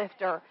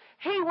weightlifter.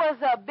 He was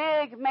a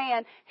big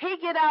man.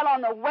 He'd get out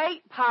on the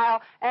weight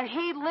pile and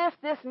he'd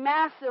lift this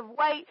massive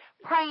weight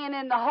praying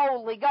in the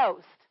Holy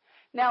Ghost.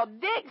 Now,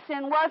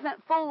 Dixon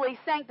wasn't fully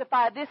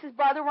sanctified. This is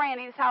Brother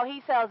Randy. This is how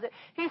he tells it.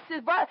 He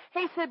said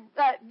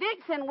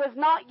Dixon was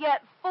not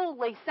yet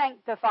fully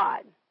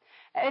sanctified.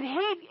 And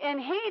he'd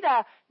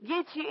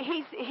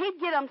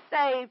get them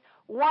saved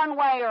one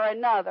way or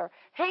another.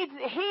 He'd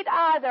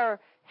either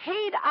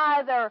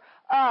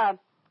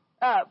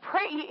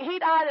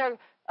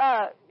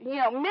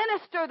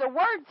minister the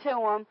word to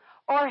them,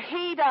 or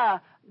he'd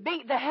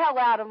beat the hell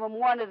out of them,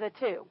 one of the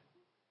two,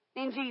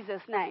 in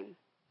Jesus' name.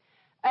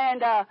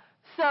 And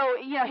so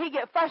he'd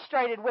get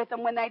frustrated with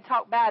them when they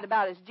talk bad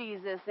about his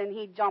Jesus, and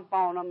he'd jump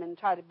on them and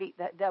try to beat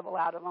that devil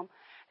out of them.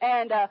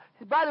 And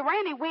his Brother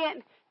Randy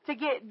went to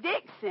get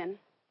Dixon,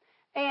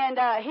 and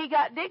he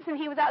got Dixon.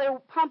 He was out there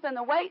pumping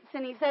the weights,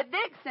 and he said,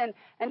 Dixon.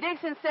 And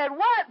Dixon said,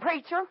 what,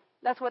 preacher?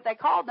 That's what they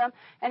called them.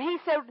 And he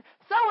said,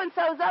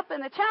 so-and-so's up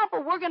in the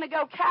chapel. We're going to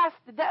go cast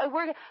the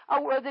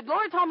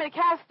Lord told me to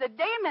cast the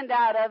demon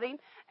out of him,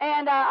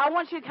 and I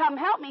want you to come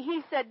help me.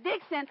 He said,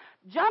 Dixon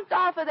jumped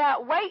off of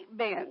that weight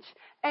bench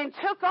and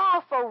took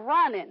off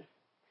running.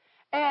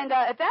 And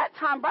at that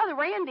time, Brother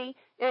Randy,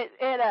 at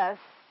a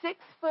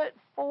 6'4",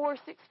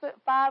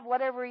 6'5",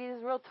 whatever he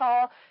is, real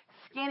tall,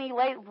 skinny,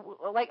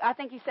 like I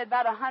think he said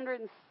about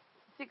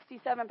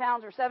 167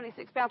 pounds or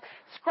 76 pounds,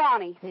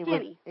 scrawny,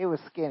 skinny. He was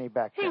skinny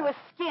back then. He was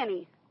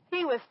skinny.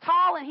 He was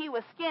tall and he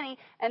was skinny.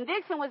 And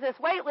Dixon was this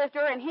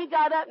weightlifter, and he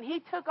got up and he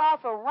took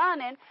off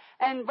running.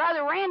 And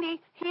Brother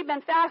Randy, he'd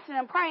been fasting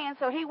and praying,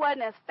 so he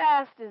wasn't as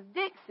fast as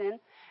Dixon.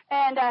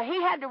 And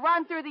he had to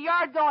run through the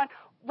yard going,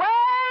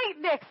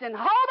 wait, Dixon,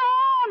 hold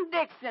on,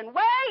 Dixon,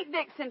 wait,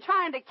 Dixon,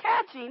 trying to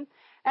catch him.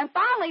 And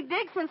finally,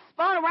 Dixon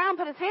spun around,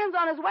 put his hands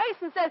on his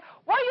waist, and said,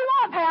 what do you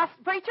want,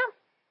 preacher?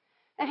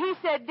 And he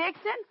said,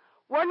 Dixon,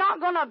 we're not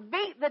going to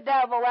beat the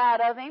devil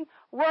out of him.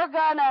 We're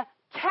going to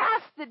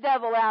cast the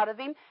devil out of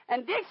him.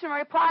 And Dixon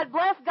replied,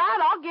 bless God,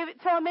 I'll give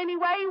it to him any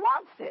way he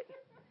wants it.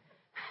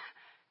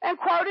 And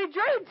quoted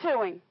Jude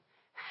to him.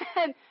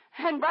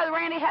 And Brother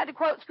Randy had to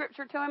quote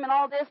scripture to him and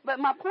all this. But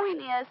my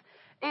point is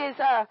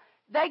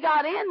they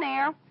got in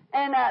there,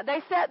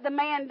 they set the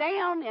man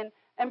down,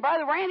 and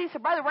Brother Randy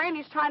said Brother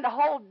Randy's trying to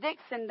hold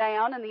Dixon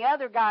down and the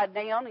other guy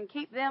down and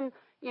keep them,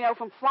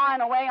 from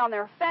flying away on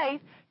their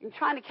faith and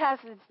trying to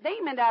cast this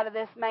demon out of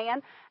this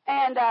man.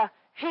 And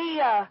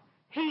he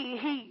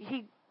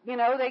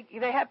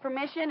they had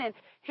permission, and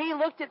he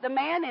looked at the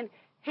man and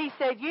he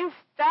said, "You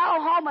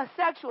foul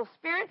homosexual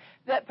spirit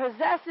that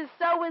possesses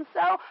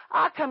so-and-so,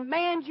 I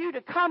command you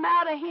to come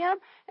out of him."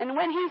 And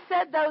when he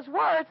said those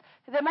words,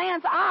 the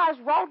man's eyes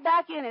rolled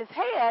back in his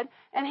head,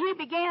 and he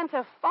began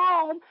to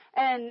foam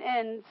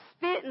and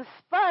spit and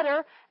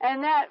sputter.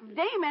 And that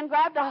demon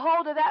grabbed a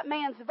hold of that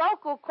man's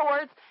vocal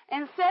cords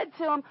and said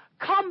to him,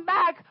 "Come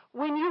back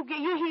when you get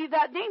you."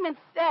 That demon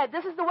said,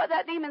 this is what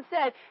that demon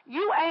said,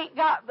 "You ain't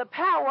got the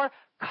power.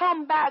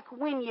 Come back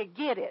when you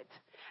get it."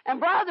 And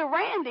Brother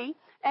Randy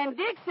and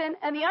Dixon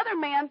and the other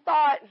man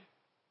thought,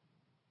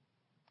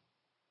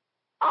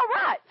 "All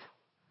right,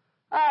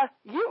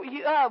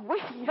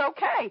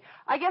 okay.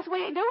 I guess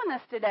we ain't doing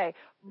this today."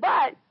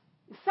 But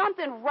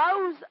something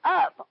rose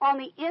up on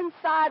the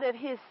inside of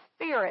his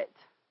spirit.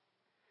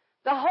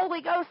 The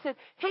Holy Ghost said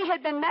he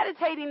had been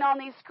meditating on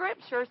these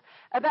scriptures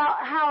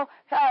about how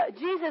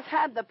Jesus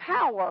had the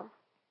power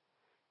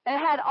and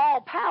had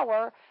all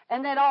power,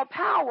 and that all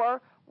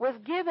power was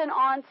given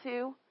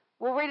onto,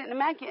 we'll read it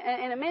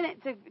in a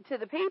minute to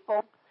the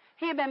people.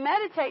 He had been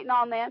meditating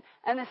on them,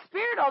 and the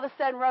Spirit all of a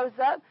sudden rose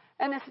up,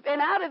 and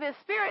out of his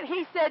spirit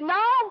he said,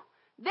 "No,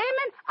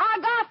 demon, I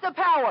got the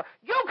power.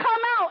 You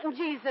come out in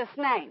Jesus'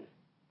 name."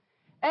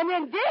 And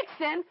then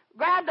Dixon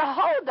grabbed a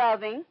hold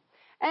of him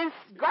and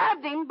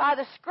grabbed him by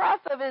the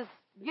scruff of his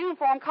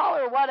uniform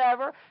collar or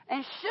whatever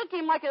and shook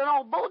him like an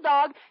old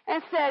bulldog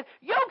and said,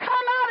 "You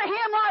come out of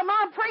him like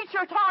my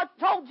preacher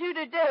told you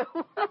to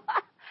do."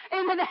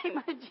 In the name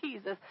of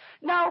Jesus.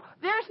 No,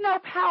 there's no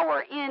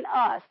power in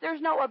us. There's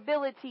no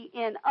ability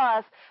in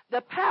us.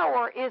 The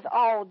power is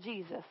all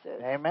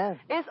Jesus's. Amen.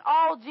 It's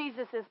all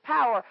Jesus's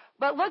power.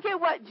 But look at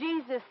what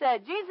Jesus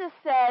said. Jesus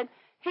said,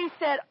 he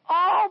said,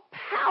 "All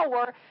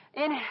power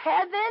in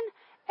heaven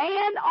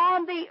and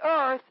on the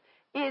earth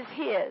is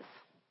his."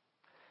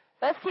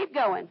 Let's keep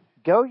going.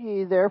 "Go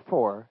ye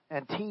therefore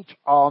and teach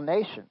all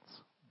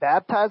nations,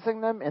 baptizing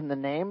them in the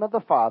name of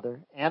the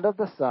Father and of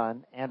the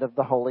Son and of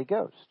the Holy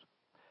Ghost,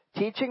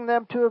 teaching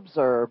them to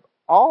observe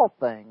all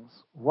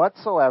things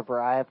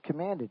whatsoever I have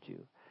commanded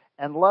you.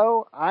 And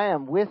lo, I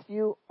am with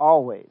you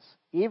always,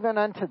 even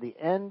unto the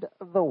end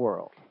of the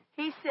world."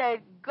 He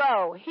said,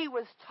 "Go." He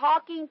was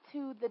talking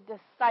to the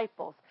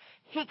disciples.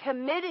 He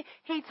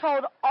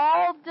told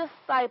all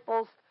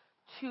disciples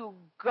to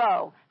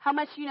go. How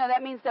much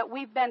that means that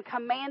we've been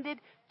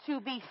commanded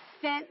to be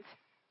sent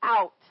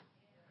out.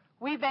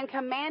 We've been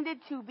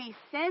commanded to be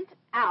sent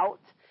out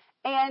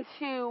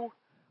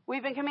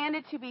We've been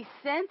commanded to be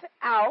sent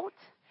out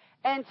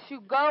and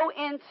to go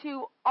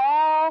into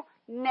all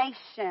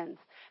nations.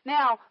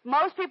 Now,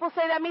 most people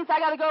say that means I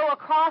got to go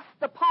across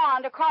the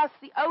pond, across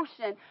the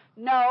ocean.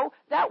 No,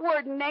 that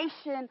word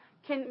nation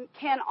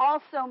can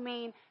also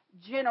mean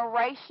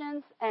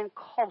generations and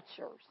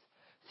cultures.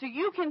 So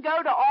you can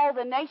go to all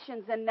the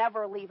nations and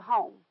never leave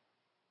home.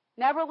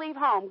 Never leave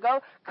home.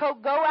 Go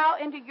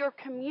out into your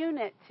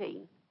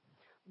community,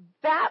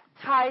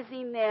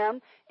 baptizing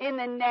them in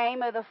the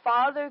name of the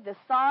Father, the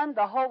Son,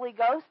 the Holy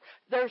Ghost.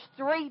 There's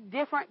 3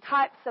 different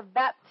types of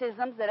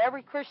baptisms that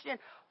every Christian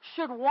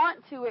should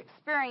want to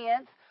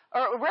experience,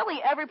 or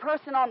really every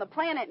person on the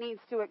planet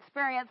needs to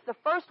experience. The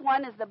first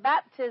one is the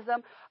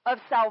baptism of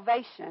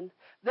salvation,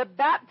 the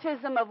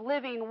baptism of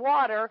living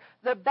water,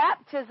 the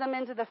baptism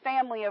into the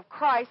family of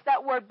Christ.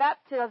 That word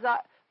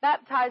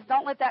baptized,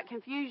 don't let that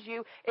confuse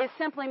you. It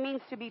simply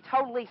means to be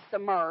totally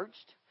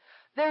submerged.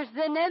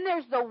 Then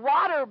there's the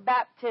water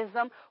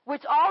baptism,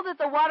 which all that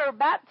the water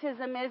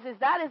baptism is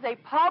that is a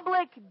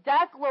public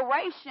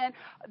declaration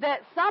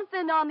that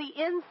something on the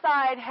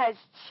inside has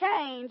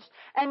changed,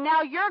 and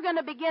now you're going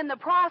to begin the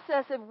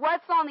process of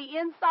what's on the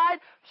inside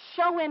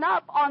showing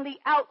up on the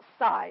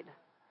outside.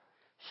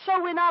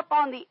 Showing up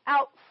on the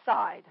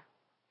outside.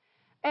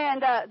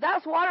 And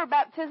that's water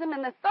baptism.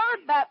 And the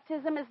third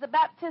baptism is the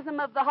baptism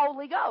of the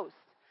Holy Ghost.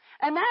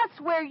 And that's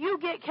where you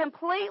get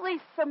completely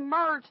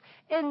submerged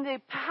in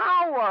the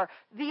power,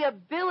 the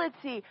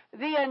ability,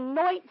 the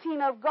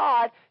anointing of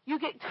God. You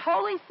get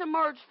totally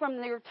submerged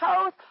from your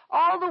toes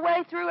all the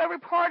way through every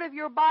part of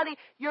your body.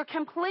 You're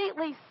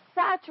completely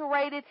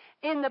saturated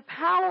in the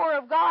power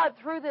of God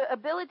through the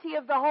ability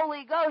of the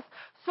Holy Ghost,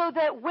 so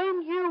that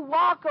when you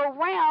walk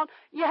around,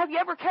 have you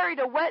ever carried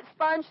a wet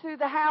sponge through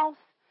the house?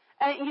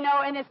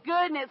 And it's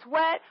good and it's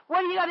wet. What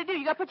do you got to do?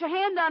 You got to put your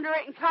hand under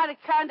it and kind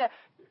of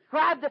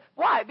grab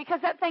why?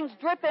 Because that thing's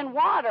dripping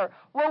water.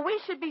 Well, we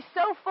should be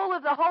so full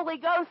of the Holy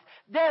Ghost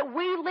that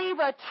we leave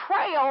a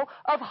trail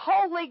of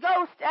Holy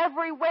Ghost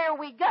everywhere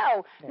we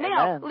go. Amen.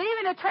 Now,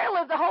 leaving a trail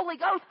of the Holy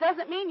Ghost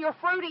doesn't mean you're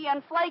fruity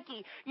and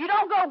flaky. You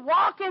don't go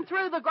walking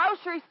through the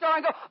grocery store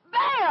and go,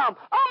 bam!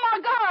 Oh my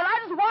God, I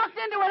just walked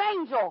into an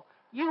angel.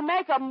 You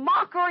make a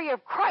mockery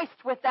of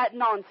Christ with that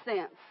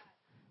nonsense.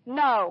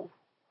 No.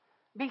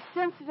 Be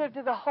sensitive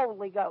to the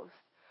Holy Ghost.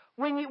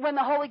 When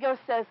the Holy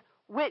Ghost says,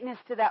 witness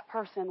to that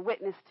person,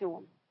 witness to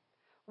them.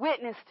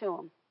 Witness to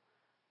them.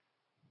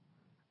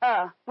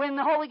 When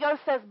the Holy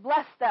Ghost says,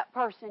 bless that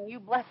person, you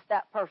bless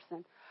that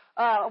person.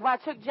 When I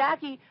took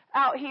Jackie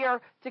out here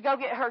to go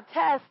get her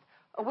test,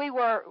 I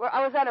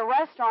was at a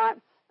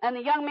restaurant, and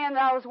the young man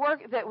that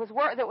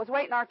was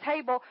waiting our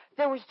table,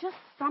 there was just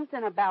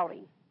something about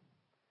him.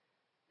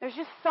 There's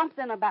just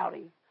something about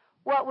him.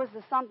 What was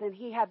the something?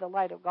 He had the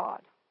light of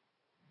God.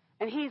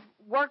 And he's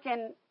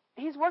working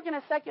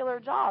a secular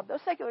job.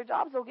 Those secular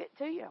jobs will get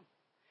to you.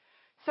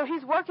 So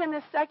he's working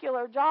this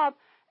secular job,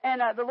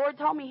 and the Lord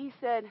told me,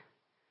 the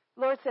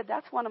Lord said,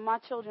 that's one of my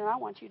children. I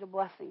want you to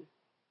bless him.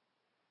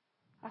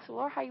 I said,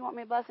 Lord, how you want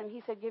me to bless him?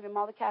 He said, give him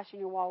all the cash in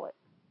your wallet.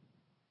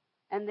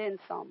 And then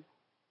some.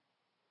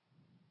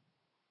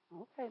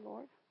 Okay,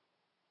 Lord.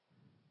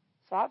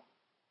 So I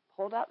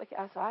pulled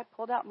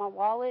out my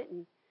wallet,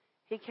 and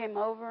he came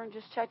over and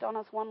just checked on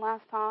us one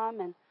last time.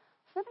 And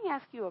I said, let me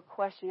ask you a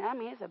question. I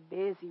mean, it's a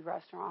busy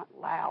restaurant,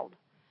 loud.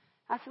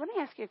 I said, let me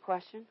ask you a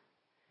question.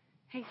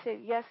 He said,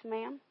 yes,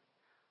 ma'am.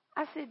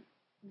 I said,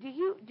 do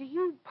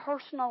you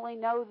personally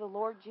know the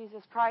Lord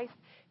Jesus Christ?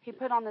 He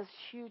put on this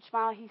huge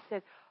smile. He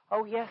said,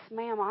 oh, yes,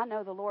 ma'am, I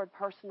know the Lord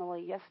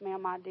personally. Yes,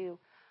 ma'am, I do.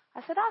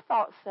 I said, I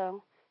thought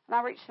so. And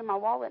I reached in my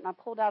wallet, and I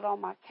pulled out all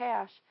my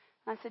cash.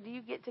 And I said, do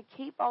you get to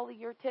keep all of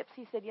your tips?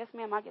 He said, yes,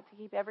 ma'am, I get to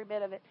keep every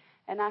bit of it.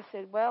 And I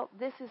said, well,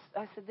 this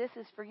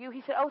is for you.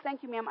 He said, oh,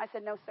 thank you, ma'am. I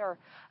said, no, sir.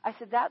 I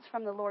said, that's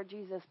from the Lord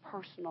Jesus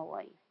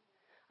personally.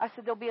 I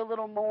said, there'll be a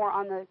little more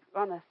on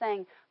the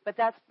thing, but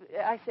I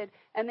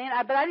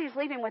didn't just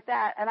leave him with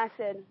that. And I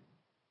said,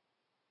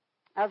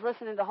 I was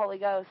listening to the Holy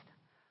Ghost.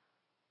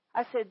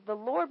 I said, the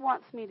Lord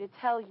wants me to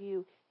tell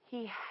you,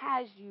 he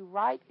has you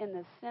right in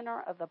the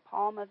center of the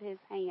palm of his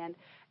hand,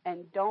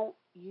 and don't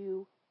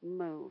you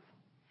move.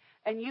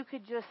 And you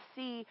could just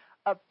see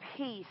a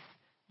peace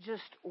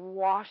just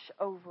wash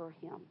over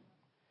him.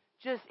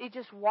 It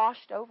just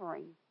washed over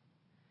him.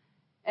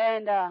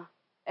 And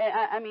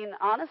I mean,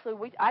 honestly,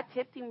 I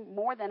tipped him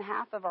more than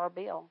half of our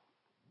bill.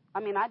 I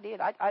mean, I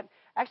did. I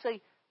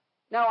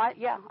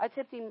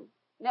tipped him.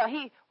 No,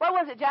 what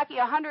was it, Jackie?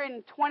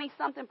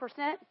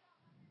 120-something%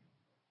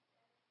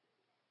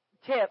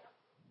 tip.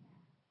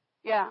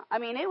 Yeah, I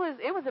mean, it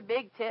was a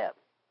big tip,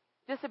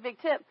 just a big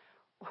tip.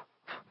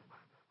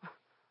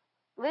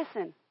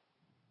 Listen,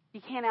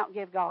 you can't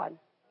outgive God.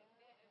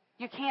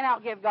 You can't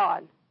outgive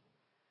God.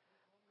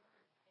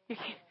 You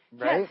can't.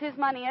 Right. Yeah, it's his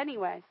money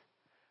anyways.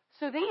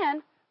 So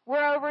then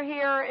we're over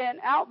here in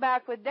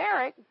Outback with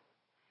Derek,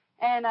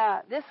 and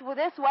this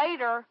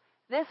waiter,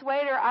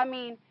 I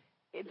mean,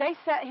 they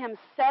set him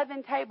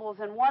 7 tables,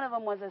 and one of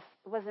them was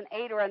an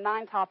 8 or a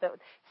 9 top.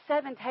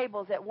 7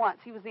 tables at once.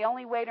 He was the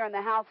only waiter in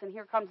the house, and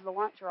here comes the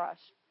lunch rush.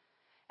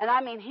 And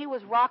I mean, he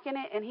was rocking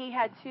it, and he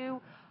had 2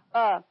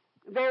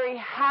 very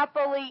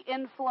happily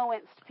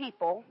influenced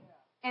people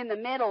in the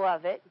middle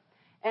of it,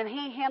 and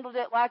he handled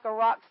it like a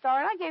rock star.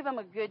 And I gave him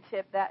a good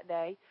tip that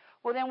day.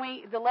 Well, then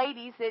it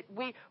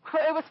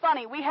was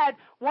funny. We had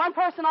one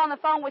person on the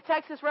phone with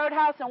Texas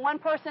Roadhouse and one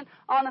person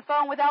on the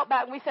phone with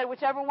Outback. And we said,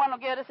 whichever one will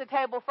get us a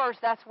table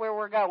first, that's where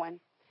we're going.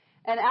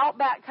 And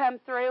Outback come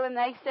through, and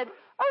they said,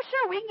 oh,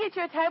 sure, we can get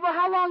you a table.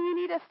 How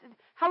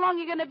long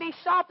you going to be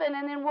shopping,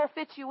 and then we'll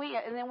fit you in,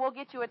 and then we'll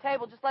get you a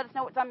table. Just let us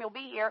know what time you'll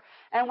be here.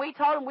 And we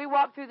told them, we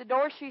walked through the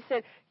door. She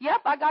said, yep,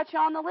 I got you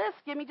on the list.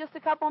 Give me just a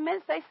couple of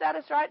minutes. They sat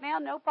us right now,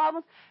 no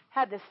problems.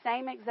 Had the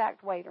same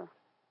exact waiter.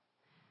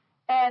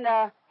 And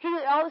he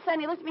all of a sudden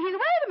he looked at me. He said,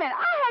 wait a minute,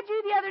 I had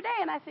you the other day.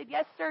 And I said,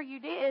 yes, sir, you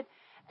did.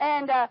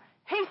 And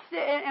he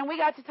said, and we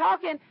got to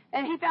talking,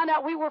 and he found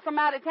out we were from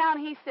out of town.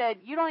 He said,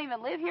 you don't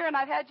even live here, and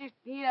I've had you,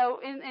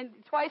 in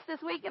twice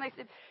this week. And I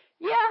said,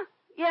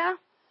 yeah.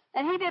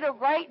 And he did a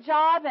great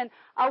job. And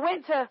I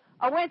went to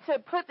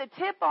put the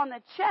tip on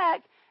the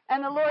check,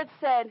 and the Lord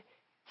said,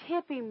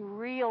 tip him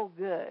real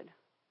good.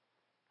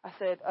 I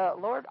said,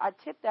 Lord, I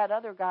tipped that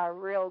other guy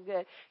real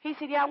good. He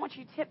said, yeah, I want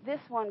you to tip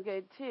this one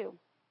good too.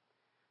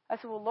 I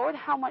said, well, Lord,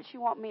 how much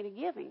you want me to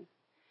give him?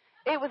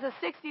 It was a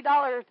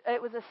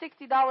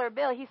 $60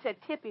 bill. He said,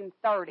 tip him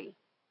 30.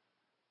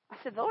 I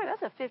said, Lord,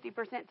 that's a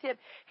 50% tip.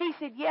 He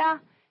said, yeah.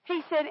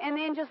 He said, and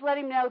then just let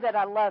him know that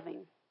I love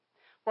him.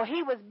 Well,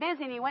 he was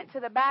busy, and he went to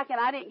the back, and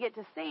I didn't get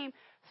to see him.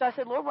 So I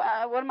said, Lord,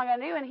 what am I going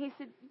to do? And he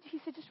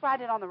said, just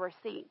write it on the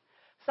receipt.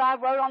 So I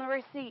wrote on the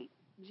receipt,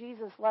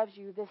 Jesus loves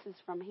you. This is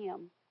from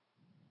him.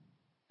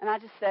 And I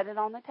just set it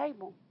on the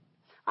table.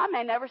 I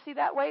may never see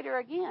that waiter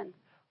again.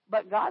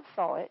 But God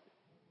saw it.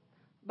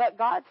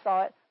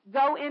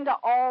 Go into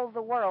all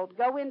the world.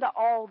 Go into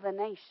all the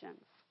nations.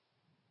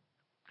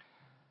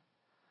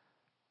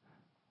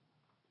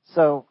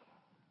 So,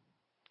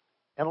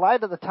 in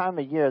light of the time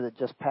of year that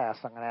just passed,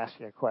 I'm going to ask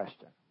you a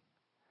question.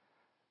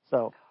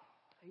 So,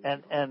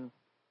 and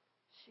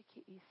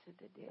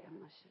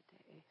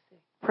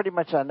pretty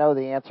much I know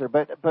the answer,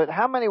 but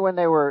how many when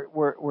they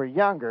were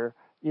younger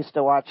used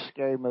to watch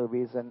scary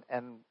movies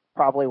and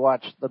probably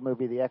watch the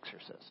movie The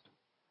Exorcist?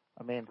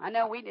 I mean, I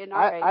know we didn't.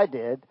 I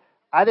did.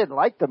 I didn't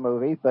like the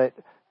movie, but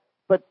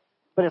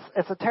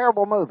it's a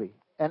terrible movie.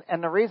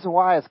 And the reason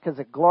why is because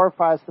it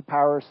glorifies the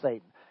power of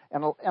Satan.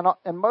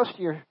 And most of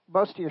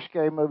your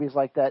scary movies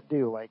like that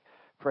do, like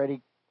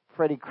Freddy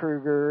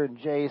Krueger and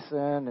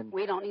Jason and.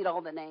 We don't need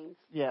all the names.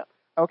 Yeah.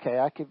 Okay,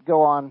 I could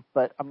go on,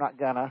 but I'm not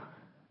gonna.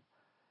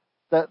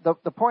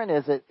 The point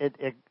is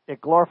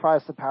it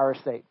glorifies the power of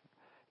Satan.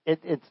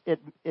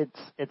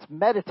 It's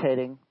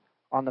meditating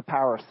on the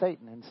power of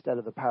Satan instead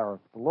of the power of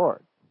the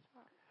Lord.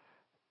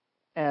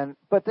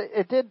 But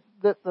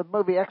the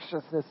movie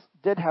Exorcist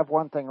did have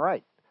one thing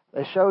right.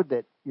 They showed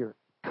that your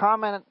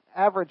common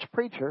average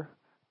preacher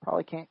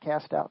probably can't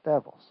cast out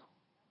devils.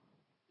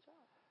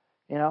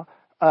 You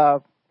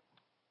know,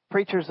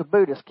 preachers of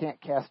Buddhists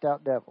can't cast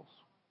out devils.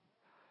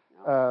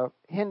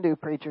 Hindu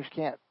preachers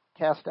can't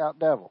cast out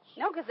devils.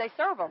 No, because they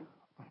serve them.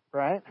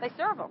 Right? They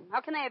serve them.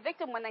 How can they evict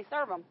them when they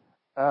serve them?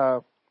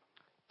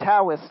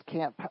 Taoists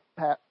can't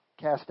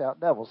cast out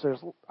devils.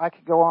 I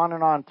could go on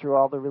and on through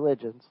all the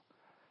religions.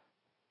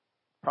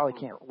 Probably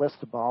can't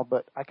list them all,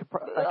 but I could go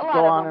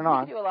on and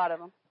on. You can do a lot of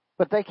them.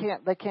 But they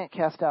can't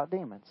cast out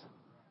demons.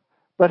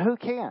 But who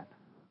can?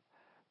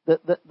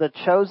 The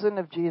chosen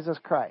of Jesus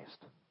Christ.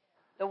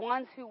 The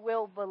ones who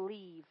will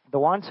believe. The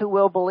ones who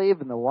will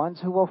believe and the ones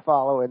who will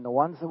follow and the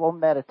ones that will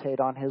meditate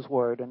on His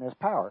Word and His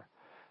power.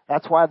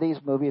 That's why these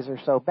movies are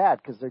so bad,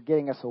 because they're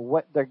getting us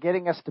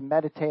to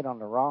meditate on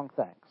the wrong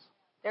things.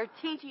 They're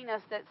teaching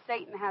us that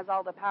Satan has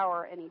all the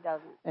power and he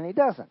doesn't. And he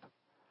doesn't.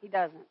 He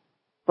doesn't.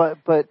 But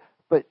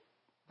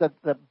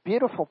the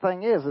beautiful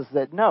thing is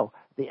that no,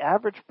 the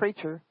average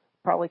preacher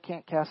probably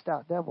can't cast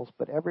out devils,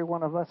 but every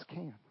one of us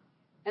can.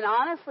 And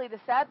honestly, the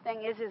sad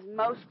thing is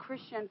most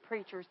Christian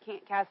preachers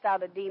can't cast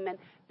out a demon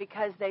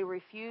because they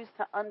refuse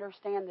to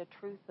understand the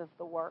truth of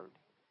the Word.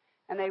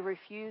 And they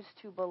refuse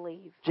to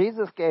believe.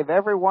 Jesus gave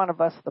every one of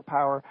us the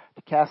power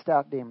to cast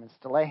out demons,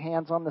 to lay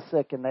hands on the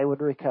sick and they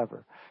would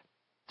recover,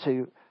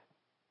 to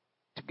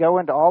go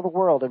into all the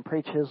world and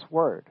preach His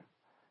Word.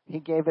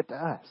 He gave it to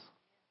us.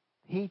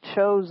 He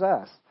chose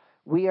us.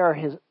 We are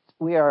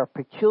a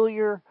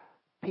peculiar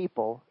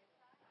people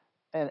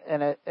and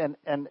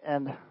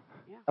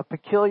a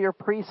peculiar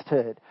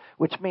priesthood,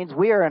 which means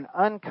we are an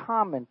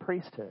uncommon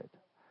priesthood.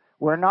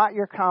 We're not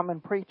your common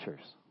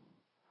preachers.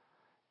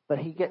 But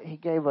He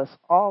gave us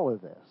all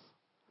of this.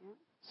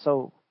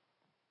 So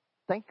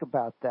think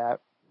about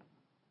that.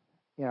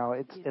 You know,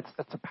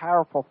 it's a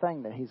powerful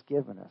thing that He's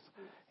given us.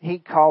 He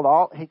called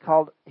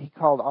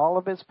all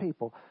of His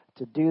people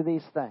to do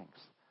these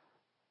things.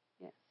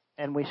 Yes.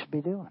 And we should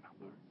be doing them.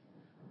 Yes.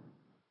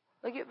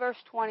 Look at verse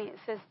 20. It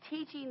says,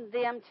 teaching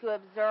them to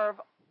observe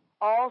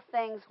all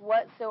things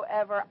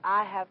whatsoever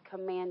I have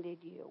commanded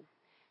you.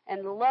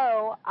 And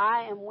lo,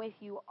 I am with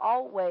you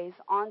always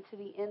unto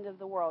the end of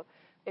the world.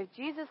 If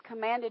Jesus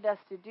commanded us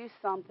to do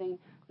something,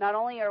 not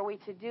only are we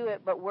to do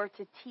it, but we're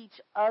to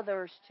teach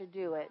others to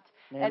do it.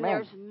 Amen. And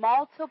there's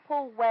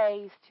multiple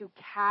ways to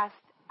cast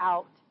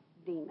out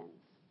demons.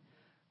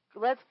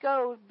 Let's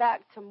go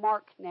back to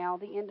Mark now,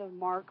 the end of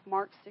Mark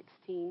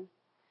 16.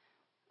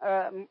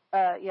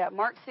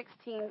 Mark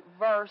 16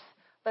 verse.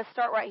 Let's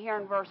start right here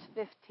in verse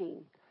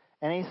 15.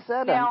 And He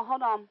said, now,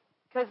 hold on,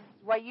 because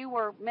while you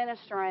were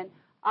ministering,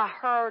 I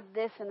heard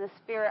this in the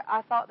Spirit.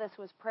 I thought this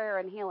was prayer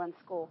and healing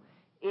school.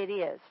 It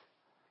is.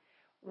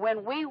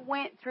 When we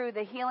went through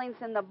the healings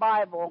in the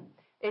Bible,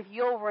 if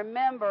you'll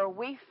remember,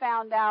 we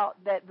found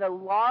out that the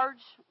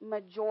large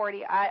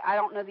majority, I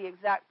don't know the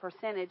exact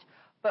percentage,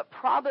 but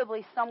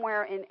probably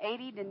somewhere in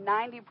 80 to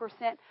 90%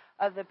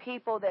 of the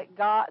people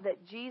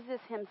that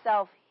Jesus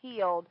Himself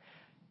healed,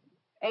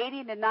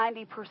 80 to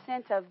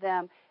 90% of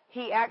them,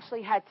 He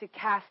actually had to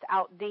cast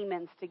out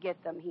demons to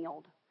get them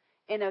healed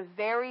in a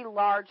very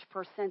large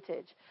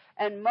percentage.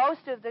 And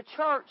most of the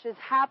church is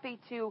happy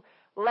to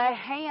lay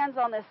hands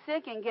on the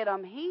sick and get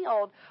them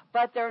healed,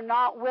 but they're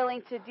not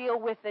willing to deal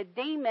with the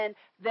demon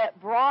that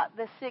brought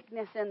the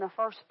sickness in the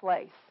first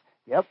place.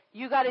 Yep.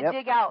 You got to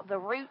dig out the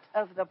root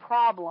of the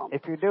problem.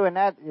 If you're doing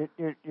that,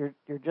 you're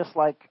just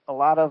like a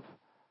lot of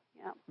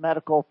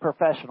medical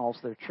professionals.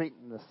 They're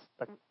treating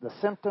the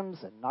symptoms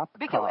and not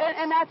the cause.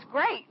 And that's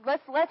great.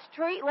 Let's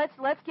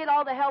get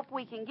all the help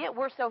we can get.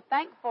 We're so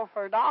thankful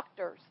for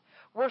doctors.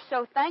 We're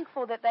so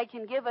thankful that they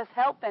can give us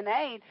help and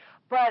aid.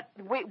 But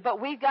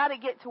we've got to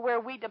get to where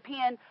we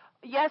depend.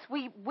 Yes,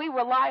 we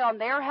rely on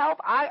their help.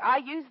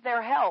 I use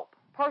their help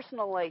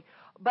personally.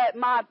 But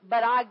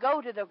I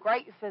go to the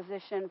great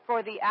physician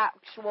for the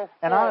actual full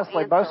And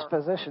honestly, answer. most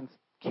physicians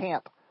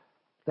can't.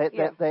 They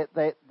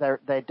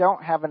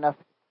don't have enough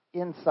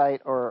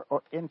insight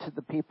or into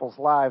the people's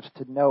lives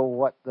to know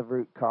what the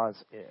root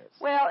cause is.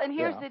 Well, and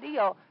here's the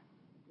deal.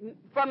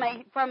 From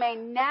a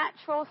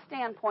natural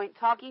standpoint,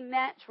 talking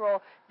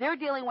natural, they're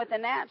dealing with the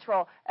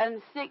natural,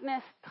 and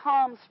sickness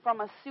comes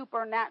from a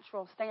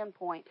supernatural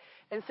standpoint.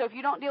 And so if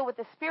you don't deal with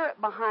the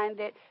spirit behind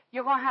it,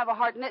 you're going to have a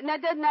hard... Now,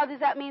 does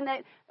that mean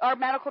that our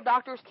medical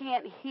doctors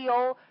can't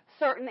heal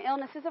certain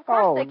illnesses? Of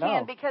course they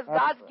can, because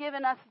God's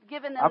given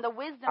them the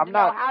wisdom to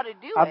know how to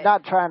do it. I'm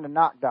not trying to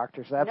knock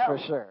doctors, that's for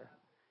sure.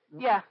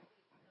 Yeah.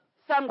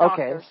 Some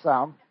doctors. Okay,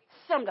 some.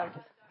 Some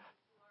doctors.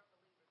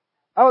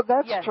 Oh,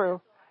 that's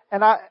true.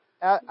 And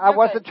I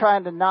wasn't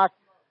trying to knock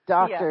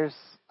doctors.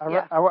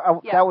 Yeah.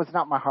 That was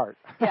not my heart.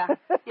 Yeah.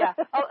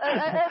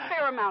 A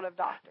fair amount of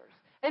doctors.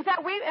 In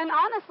fact,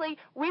 honestly,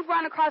 we've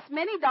run across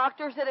many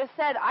doctors that have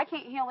said, I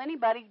can't heal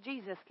anybody,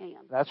 Jesus can.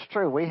 That's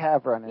true. We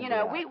have run into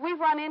that. We've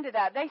run into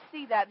that. They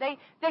see that.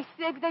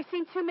 They've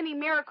seen too many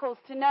miracles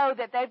to know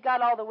that they've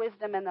got all the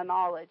wisdom and the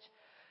knowledge.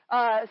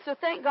 So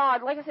thank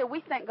God. Like I said, we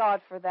thank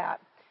God for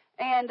that.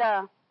 And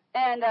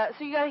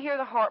so you got to hear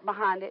the heart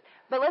behind it.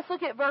 But let's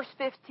look at verse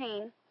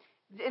 15.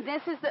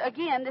 This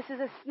is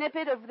a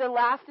snippet of the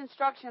last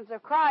instructions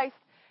of Christ.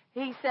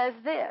 He says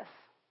this.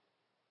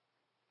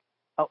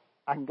 Oh,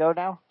 I can go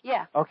now?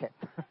 Yeah. Okay.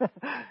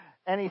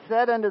 And he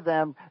said unto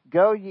them,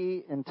 Go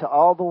ye into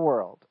all the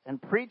world, and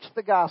preach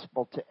the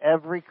gospel to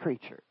every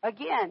creature.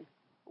 Again,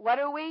 what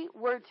are we?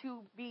 We're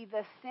to be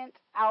the sent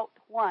out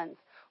ones.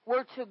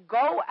 We're to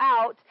go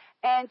out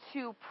and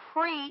to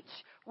preach,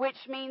 which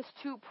means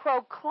to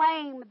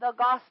proclaim the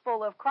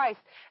gospel of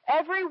Christ.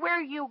 Everywhere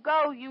you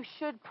go, you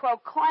should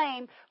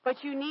proclaim,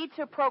 but you need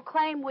to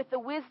proclaim with the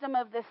wisdom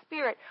of the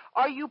Spirit.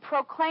 Are you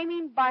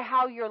proclaiming by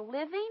how you're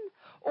living,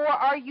 or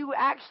are you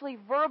actually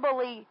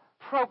verbally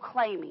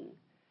proclaiming?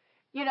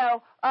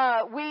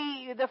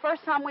 The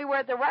first time we were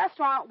at the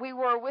restaurant, we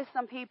were with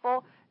some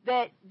people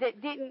that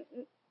didn't,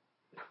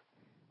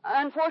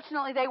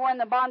 unfortunately, they were in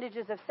the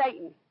bondages of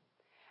Satan.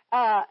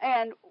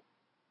 I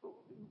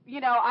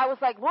was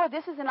like, Lord,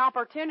 this is an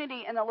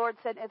opportunity. And the Lord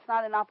said, it's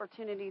not an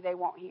opportunity. They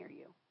won't hear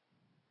you.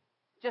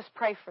 Just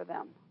pray for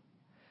them.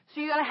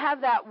 So you got to have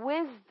that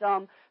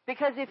wisdom,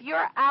 because if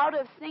you're out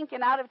of sync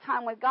and out of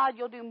time with God,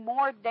 you'll do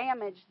more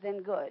damage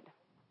than good.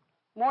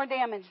 More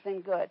damage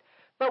than good.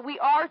 But we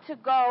are to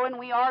go and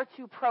we are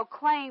to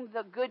proclaim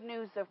the good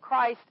news of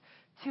Christ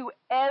to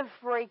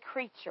every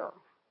creature.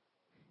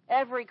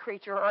 Every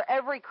creature, or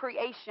every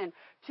creation,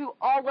 to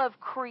all of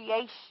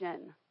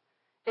creation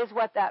is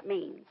what that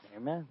means.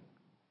 Amen.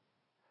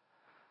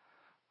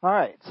 All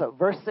right, so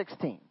verse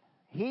 16.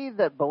 He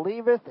that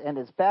believeth and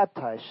is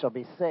baptized shall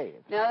be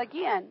saved. Now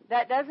again,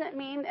 that doesn't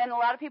mean, and a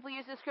lot of people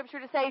use the scripture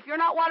to say, if you're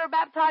not water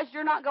baptized,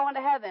 you're not going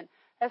to heaven.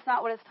 That's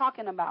not what it's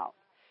talking about.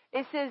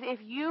 It says,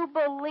 if you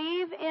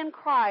believe in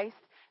Christ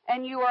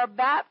and you are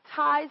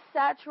baptized,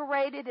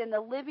 saturated in the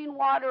living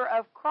water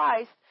of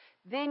Christ,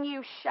 then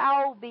you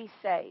shall be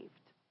saved.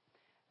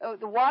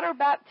 The water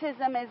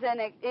baptism is an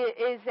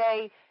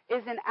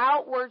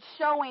outward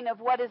showing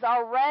of what is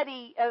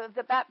already, of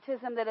the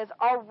baptism that has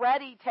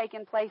already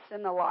taken place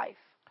in the life.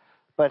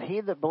 But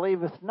he that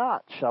believeth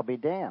not shall be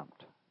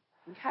damned.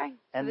 Okay.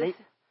 And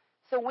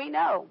so we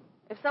know.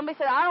 If somebody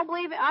said, I don't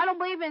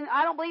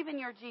believe in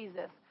your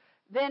Jesus,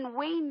 then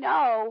we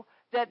know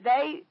that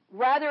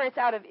rather it's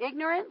out of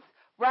ignorance,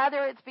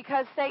 rather it's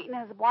because Satan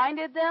has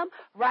blinded them,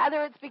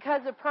 rather it's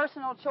because of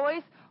personal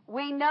choice.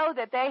 We know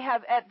that they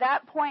have, at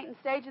that point and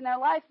stage in their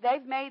life,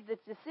 they've made the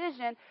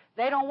decision.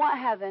 They don't want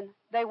heaven.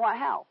 They want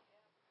hell.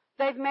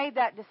 They've made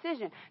that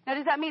decision. Now,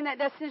 does that mean that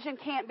decision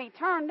can't be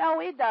turned? No,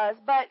 it does.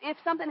 But if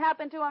something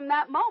happened to them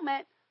that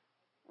moment,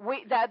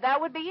 that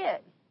would be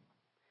it.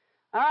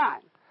 All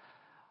right.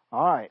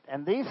 All right.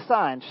 And these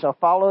signs shall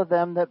follow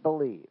them that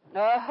believe.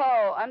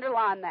 Oh,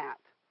 underline that.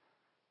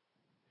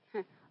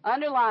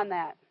 Underline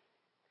that.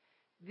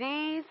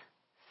 These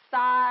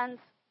signs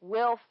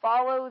will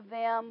follow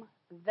them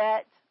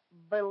that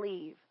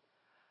believe.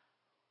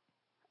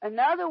 In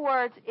other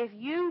words, if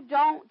you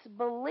don't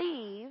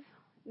believe,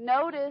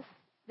 notice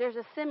there's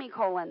a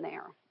semicolon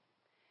there.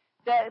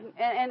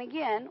 And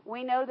again,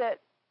 we know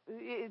that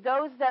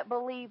those that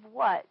believe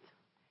what?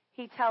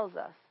 He tells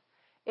us.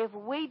 If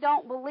we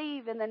don't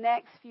believe in the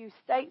next few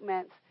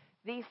statements,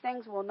 these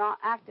things will not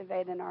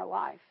activate in our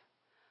life.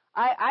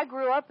 I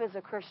grew up as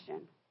a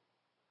Christian.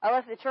 I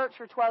left the church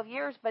for 12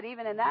 years, but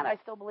even in that I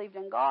still believed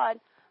in God.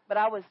 But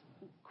I was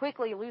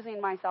quickly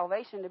losing my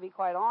salvation, to be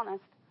quite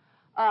honest.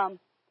 But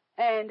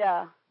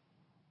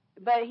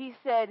he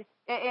said,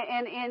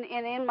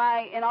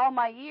 in all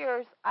my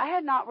years, I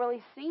had not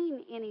really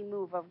seen any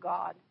move of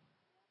God.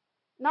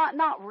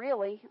 Not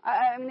really.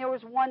 I mean, there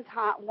was one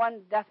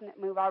definite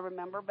move I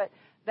remember, but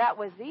that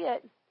was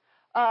it.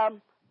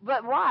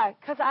 But why?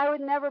 Because I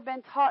had never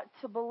been taught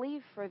to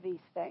believe for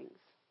these things.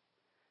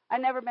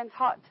 I'd never been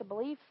taught to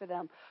believe for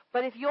them.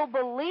 But if you'll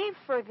believe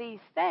for these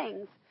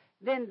things,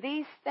 then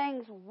these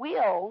signs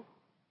will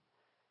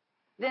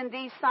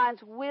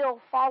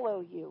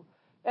follow you.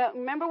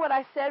 Remember what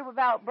I said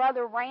about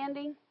Brother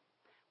Randy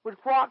would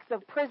walk the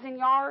prison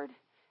yard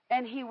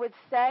and he would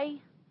say,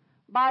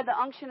 by the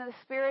unction of the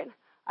Spirit,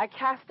 I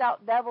cast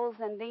out devils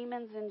and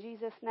demons in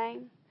Jesus'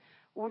 name.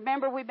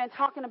 Remember, we've been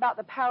talking about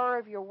the power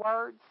of your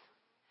words.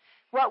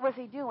 What was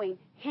he doing?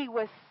 He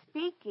was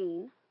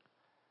speaking,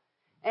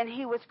 and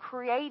he was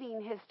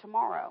creating his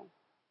tomorrow.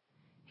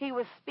 He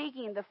was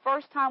speaking. The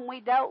first time we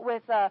dealt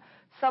with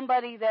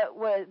somebody that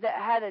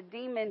had a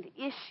demon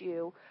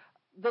issue,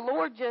 the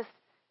Lord just,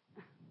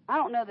 I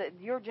don't know that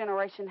your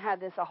generation had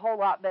this a whole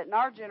lot, but in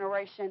our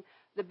generation,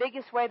 the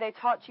biggest way they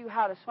taught you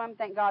how to swim,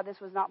 thank God this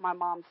was not my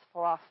mom's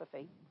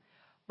philosophy.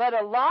 But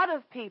a lot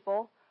of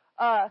people,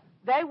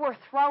 they were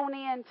thrown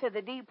into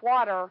the deep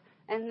water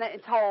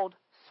and told,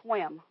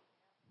 swim.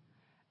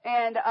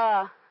 And,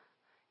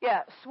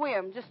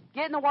 swim. Just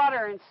get in the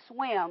water and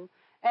swim.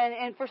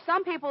 And for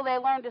some people, they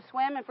learned to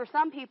swim, and for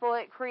some people,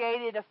 it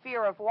created a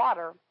fear of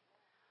water.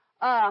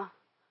 And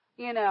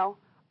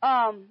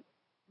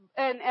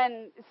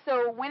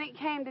so when it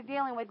came to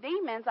dealing with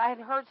demons, I had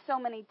heard so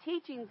many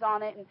teachings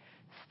on it and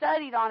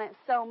studied on it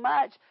so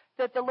much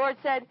that the Lord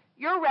said,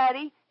 you're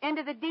ready.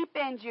 Into the deep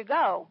end you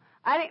go.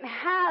 I didn't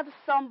have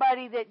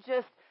somebody that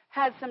just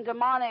had some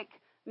demonic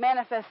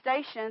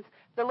manifestations.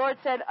 The Lord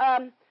said,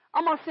 I'm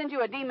going to send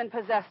you a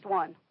demon-possessed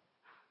one.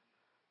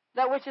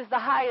 That which is the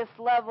highest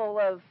level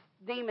of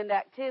demon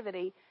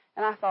activity.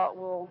 And I thought,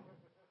 well,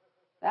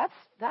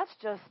 that's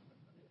just,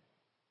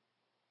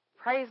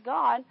 praise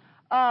God.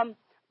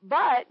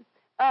 But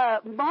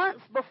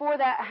months before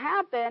that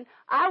happened,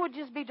 I would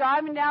just be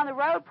driving down the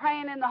road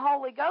praying in the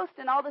Holy Ghost,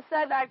 and all of a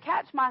sudden I'd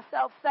catch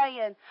myself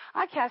saying,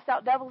 I cast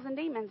out devils and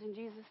demons in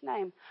Jesus'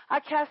 name.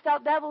 I cast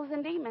out devils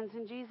and demons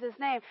in Jesus'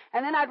 name.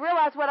 And then I'd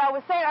realize what I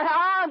was saying.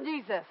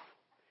 Jesus.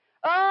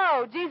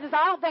 Oh, Jesus,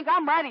 I don't think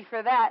I'm ready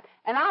for that.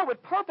 And I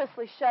would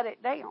purposely shut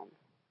it down.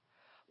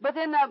 But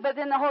then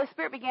the Holy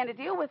Spirit began to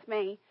deal with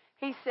me.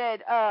 He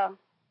said, and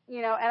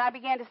I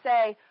began to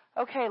say,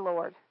 okay,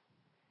 Lord,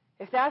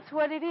 if that's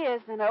what it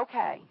is, then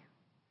okay.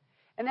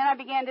 And then I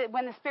began to,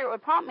 when the Spirit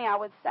would prompt me, I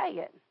would say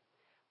it.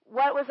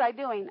 What was I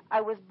doing?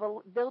 I was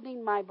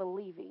building my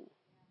believing.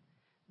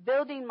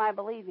 Building my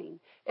believing.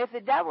 If the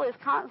devil is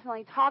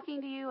constantly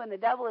talking to you, and the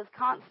devil is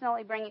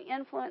constantly bringing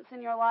influence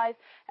in your life,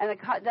 and the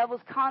devil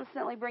is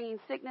constantly bringing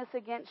sickness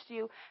against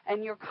you,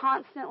 and you're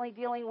constantly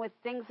dealing with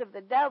things of the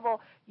devil,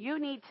 you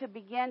need to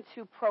begin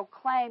to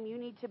proclaim. You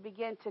need to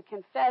begin to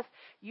confess.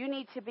 You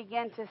need to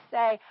begin to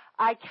say,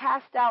 I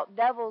cast out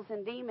devils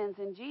and demons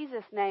in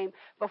Jesus' name.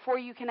 Before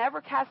you can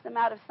ever cast them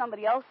out of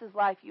somebody else's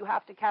life, you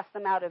have to cast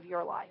them out of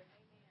your life.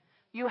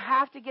 You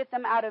have to get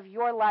them out of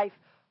your life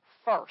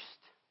first.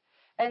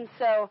 And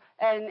so,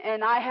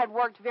 and I had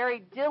worked very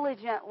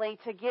diligently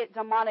to get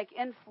demonic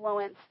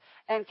influence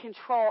and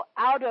control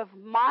out of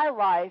my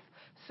life.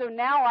 So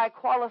now I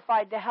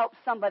qualified to help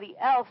somebody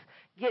else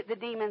get the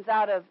demons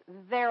out of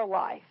their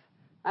life.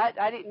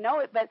 I didn't know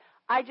it, but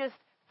I just,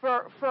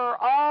 for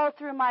all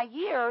through my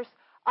years,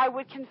 I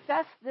would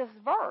confess this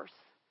verse.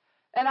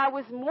 And I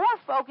was more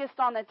focused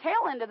on the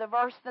tail end of the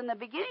verse than the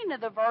beginning of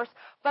the verse,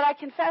 but I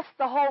confessed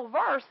the whole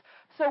verse.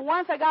 So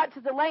once I got to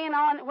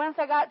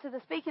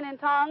the speaking in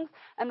tongues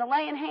and the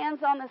laying hands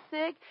on the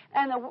sick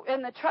and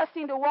the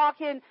trusting to walk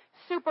in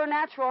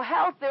supernatural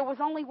health, there was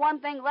only one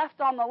thing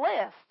left on the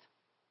list: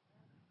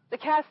 the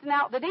casting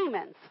out the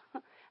demons.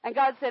 And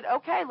God said,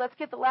 okay, let's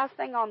get the last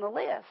thing on the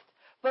list.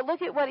 But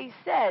look at what he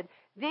said.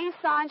 These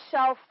signs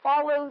shall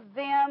follow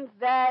them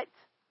that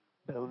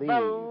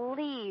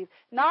believe.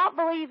 Not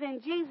believe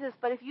in Jesus,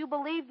 but if you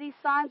believe these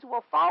signs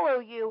will follow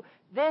you,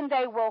 then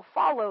they will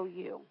follow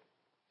you.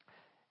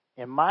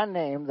 In my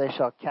name they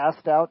shall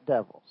cast out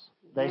devils.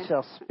 They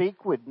shall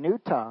speak with new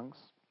tongues.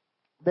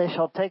 They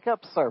shall take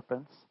up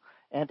serpents.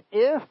 And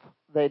if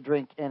they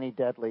drink any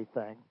deadly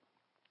thing,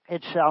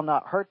 it shall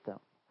not hurt them.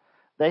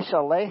 They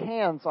shall lay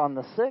hands on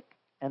the sick,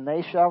 and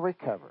they shall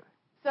recover.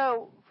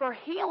 So for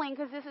healing,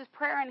 because this is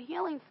prayer and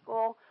healing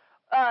school,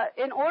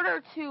 in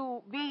order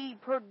to be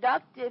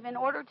productive, in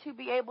order to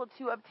be able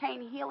to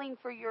obtain healing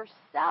for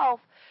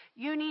yourself,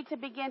 you need to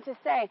begin to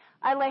say,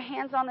 I lay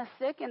hands on the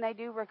sick and they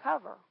do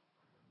recover.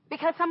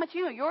 Because how much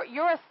you're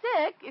a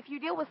sick, if you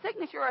deal with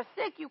sickness, you're a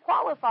sick, you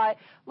qualify.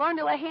 Learn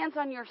to lay hands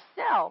on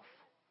yourself.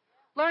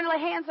 Learn to lay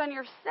hands on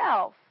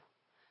yourself.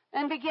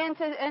 And begin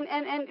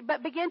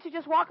to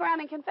just walk around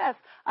and confess.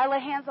 I lay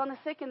hands on the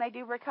sick and they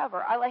do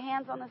recover. I lay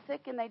hands on the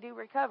sick and they do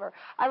recover.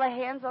 I lay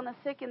hands on the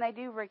sick and they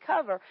do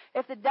recover.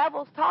 If the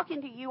devil's talking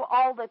to you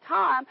all the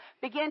time,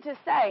 begin to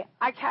say,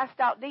 I cast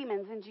out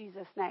demons in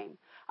Jesus' name.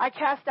 I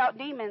cast out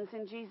demons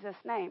in Jesus'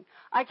 name.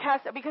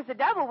 Because the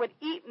devil would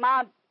eat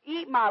my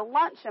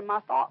lunch and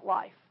my thought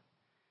life.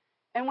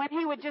 And when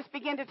he would just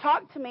begin to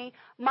talk to me,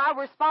 my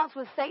response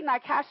was, Satan, I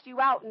cast you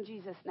out in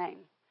Jesus' name.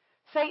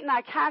 Satan,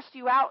 I cast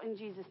you out in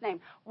Jesus'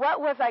 name.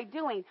 What was I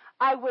doing?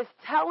 I was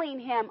telling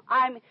him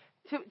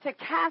to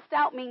cast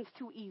out means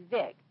to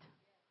evict.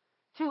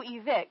 To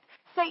evict.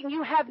 Satan,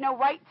 you have no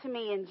right to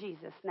me in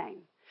Jesus' name.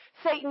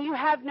 Satan, you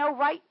have no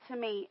right to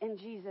me in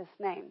Jesus'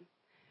 name.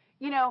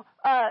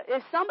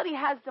 If somebody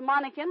has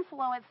demonic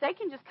influence, they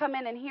can just come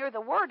in and hear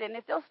the word. And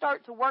if they'll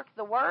start to work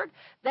the word,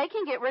 they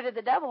can get rid of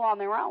the devil on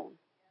their own.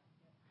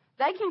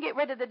 They can get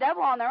rid of the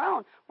devil on their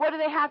own. What do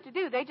they have to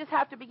do? They just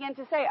have to begin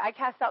to say, I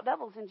cast out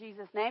devils in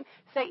Jesus' name.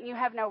 Satan, you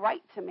have no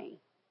right to me.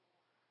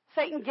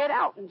 Satan, get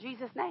out in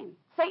Jesus' name.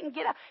 Satan,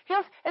 get out.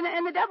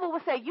 And the devil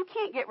will say, you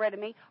can't get rid of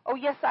me. Oh,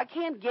 yes, I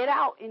can. Get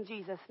out in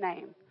Jesus'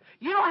 name.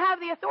 You don't have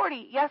the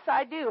authority. Yes,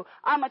 I do.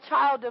 I'm a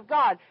child of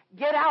God.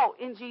 Get out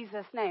in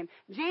Jesus' name.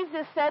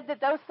 Jesus said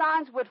that those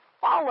signs would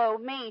follow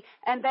me,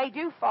 and they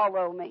do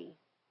follow me.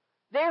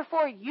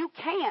 Therefore, you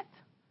can't.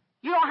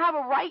 You don't have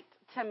a right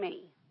to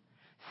me.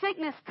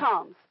 Sickness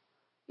comes.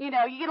 You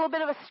know, you get a little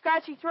bit of a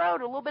scratchy throat,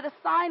 or a little bit of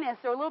sinus,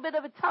 or a little bit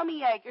of a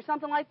tummy ache, or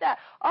something like that.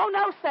 Oh,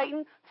 no,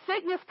 Satan,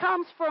 sickness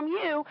comes from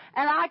you,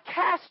 and I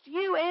cast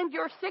you and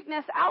your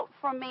sickness out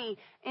from me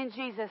in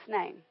Jesus'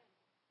 name.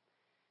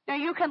 Now,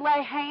 you can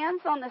lay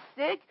hands on the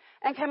sick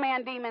and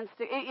command demons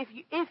to.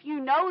 If you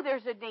know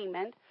there's a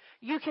demon,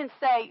 you can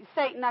say,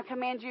 Satan, I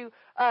command you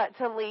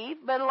to leave.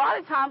 But a lot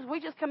of times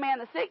we just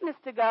command the sickness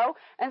to go,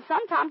 and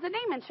sometimes the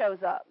demon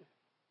shows up.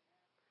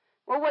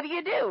 Well, what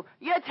do?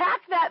 You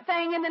attack that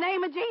thing in the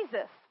name of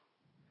Jesus.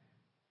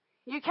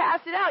 You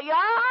cast it out. You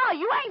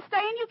ain't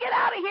staying. You get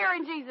out of here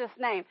in Jesus'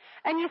 name.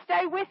 And you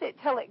stay with it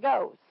till it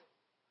goes.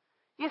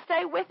 You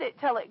stay with it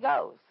till it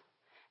goes.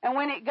 And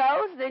when it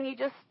goes, then you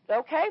just,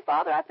 okay,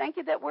 Father, I thank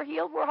you that we're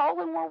healed, we're whole,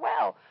 and we're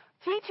well.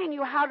 Teaching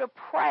you how to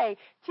pray.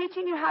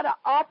 Teaching you how to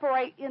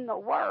operate in the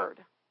Word.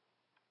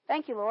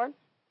 Thank you, Lord.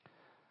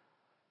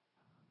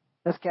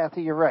 Miss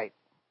Kathy, you're right.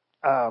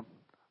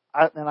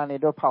 And I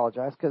need to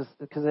apologize because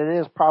it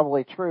is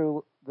probably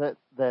true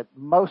that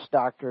most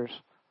doctors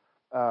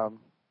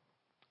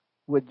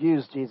would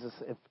use Jesus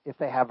if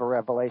they have a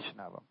revelation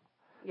of him.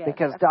 Yes,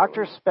 because absolutely.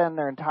 doctors spend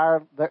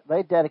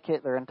they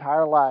dedicate their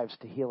entire lives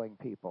to healing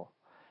people,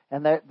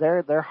 and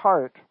their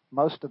heart,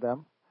 most of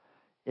them,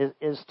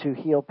 is to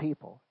heal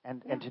people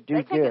and to do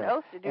they good. take an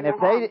oath to do And no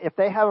harm. if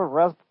they have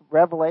a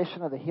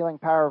revelation of the healing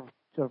power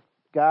of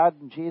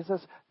God and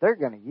Jesus, they're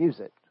going to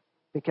use it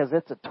because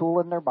it's a tool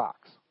in their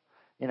box.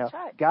 You know, That's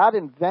right. God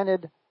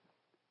invented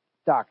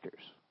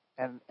doctors,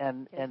 and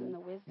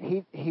the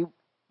wisdom.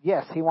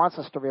 he wants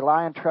us to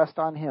rely and trust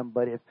on Him.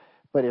 But if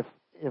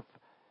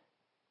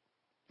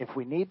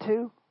we need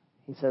to,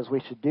 He says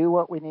we should do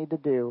what we need to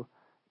do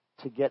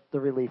to get the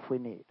relief we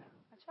need.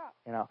 That's right.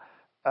 You know,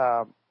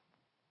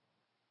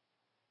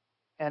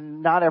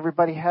 and not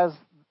everybody has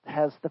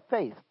the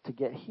faith to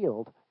get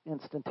healed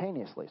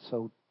instantaneously.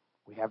 So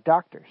we have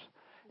doctors,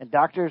 and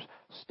doctors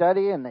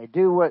study and they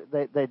do what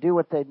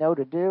they know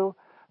to do.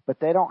 But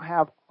they don't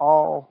have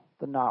all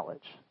the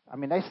knowledge. I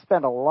mean, they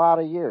spend a lot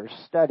of years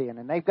studying,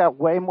 and they've got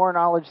way more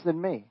knowledge than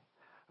me.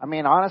 I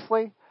mean,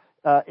 honestly,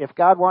 if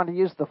God wanted to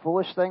use the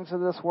foolish things of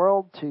this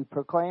world to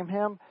proclaim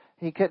Him,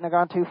 He couldn't have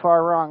gone too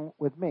far wrong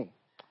with me.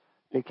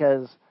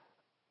 Because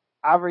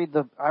I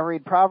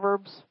read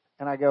Proverbs,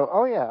 and I go,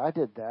 oh, yeah, I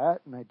did that,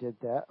 and I did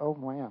that. Oh,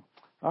 man.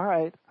 All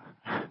right.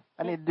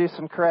 I need to do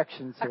some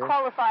corrections here. I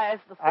qualify as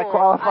the fool. I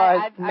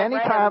qualify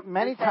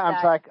many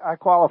times. I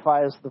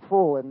qualify as the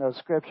fool in those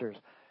scriptures,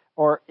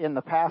 or in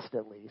the past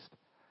at least.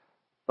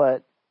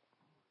 But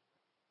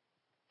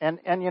and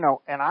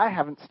I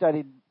haven't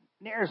studied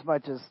near as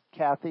much as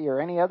Kathy or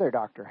any other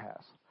doctor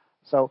has.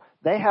 So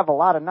they have a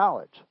lot of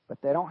knowledge, but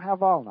they don't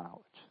have all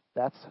knowledge.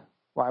 That's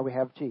why we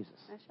have Jesus.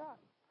 That's right.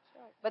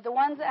 But the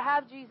ones that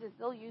have Jesus,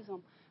 they'll use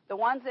them. The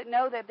ones that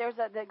know that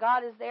that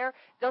God is there,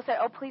 they'll say,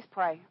 "Oh, please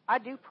pray. I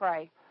do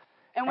pray."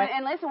 And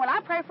listen, when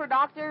I pray for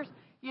doctors,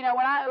 you know,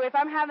 if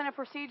I'm having a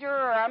procedure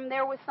or I'm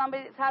there with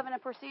somebody that's having a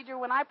procedure,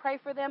 when I pray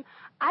for them,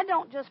 I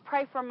don't just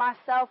pray for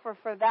myself or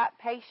for that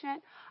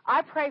patient.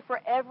 I pray for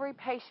every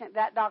patient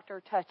that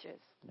doctor touches.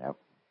 Yep.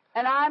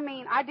 And I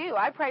mean, I do.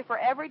 I pray for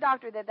every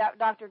doctor that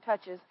doctor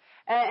touches.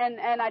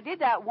 And I did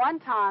that one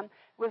time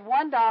with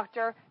one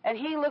doctor, and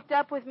he looked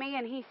up with me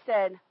and he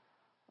said,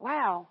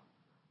 "Wow,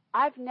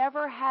 I've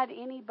never had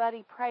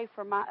anybody pray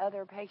for my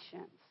other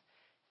patients.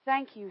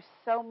 Thank you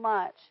so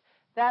much.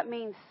 That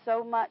means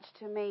so much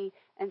to me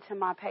and to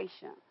my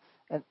patients."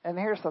 And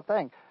here's the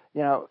thing,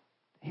 you know,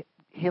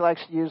 he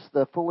likes to use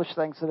the foolish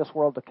things of this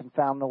world to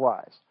confound the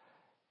wise.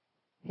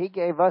 He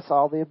gave us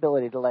all the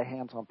ability to lay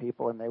hands on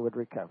people and they would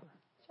recover.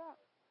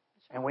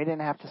 And we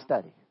didn't have to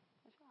study.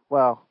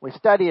 Well, we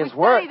study His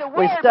Word.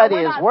 We study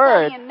His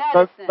Word,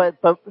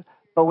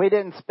 but we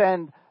didn't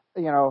spend,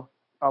 you know,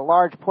 a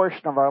large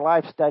portion of our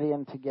life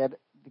studying to get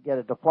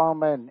a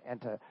diploma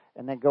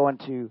and then go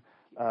into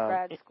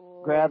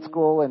grad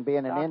school and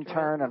being an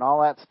intern and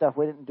all that stuff.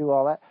 We didn't do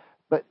all that,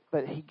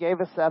 but He gave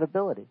us that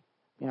ability.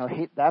 You know,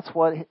 that's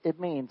what it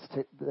means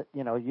to,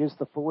 you know, use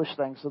the foolish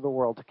things of the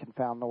world to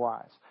confound the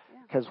wise,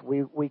 because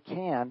we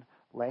can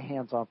lay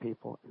hands on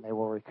people and they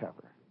will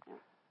recover.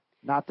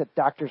 Not that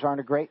doctors aren't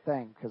a great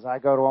thing, because I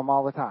go to them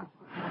all the time.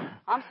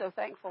 I'm so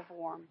thankful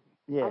for them.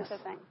 Yes. I'm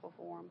so thankful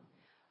for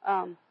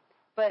them.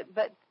 But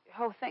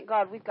oh, thank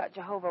God we've got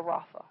Jehovah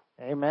Rapha.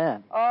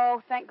 Amen.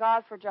 Oh, thank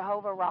God for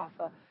Jehovah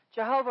Rapha.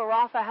 Jehovah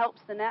Rapha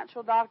helps the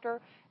natural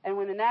doctor, and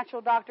when the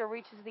natural doctor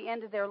reaches the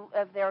end of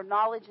their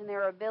knowledge and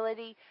their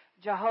ability,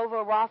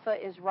 Jehovah Rapha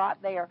is right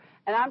there.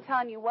 And I'm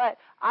telling you what,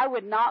 I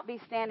would not be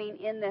standing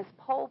in this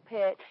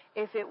pulpit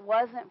if it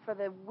wasn't for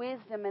the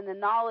wisdom and the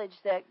knowledge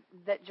that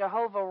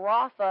Jehovah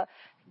Rapha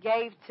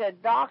gave to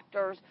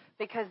doctors,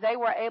 because they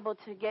were able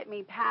to get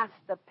me past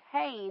the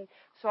pain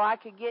so I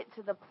could get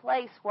to the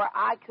place where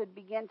I could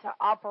begin to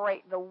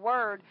operate the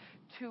Word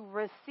to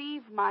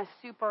receive my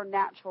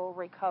supernatural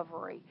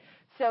recovery.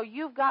 So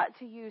you've got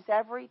to use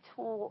every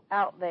tool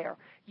out there.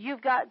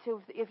 You've got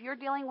to, if you're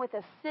dealing with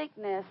a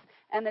sickness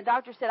and the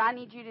doctor said, "I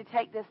need you to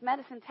take this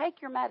medicine,"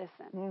 take your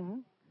medicine. Mm-hmm.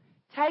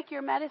 Take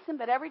your medicine,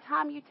 but every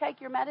time you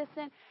take your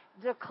medicine,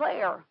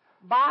 declare,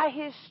 By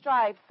His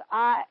stripes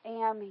I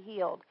am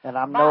healed. And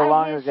I'm By no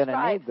longer His going to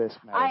stripes, need this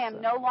medicine. I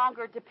am no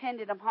longer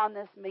dependent upon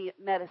this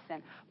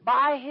medicine.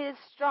 By His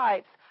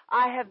stripes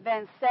I have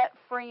been set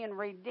free and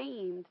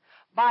redeemed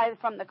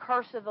from the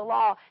curse of the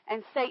law,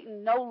 and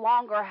Satan no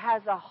longer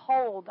has a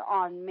hold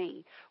on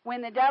me.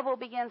 When the devil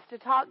begins to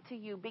talk to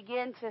you,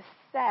 begin to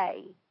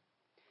say,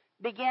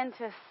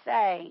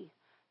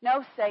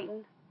 no,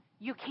 Satan,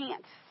 you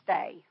can't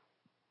stay.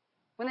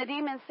 When the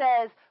demon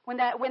says, when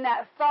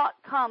that thought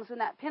comes, when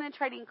that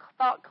penetrating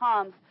thought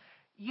comes,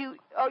 you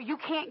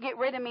can't get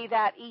rid of me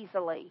that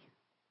easily.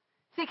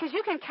 See, because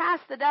you can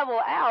cast the devil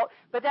out,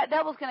 but that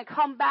devil's going to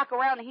come back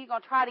around and he's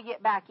going to try to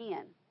get back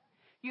in.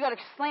 You got to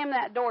slam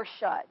that door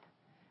shut.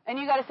 And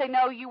you got to say,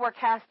 no, you were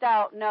cast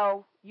out.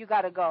 No, you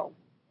got to go.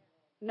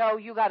 No,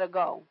 you got to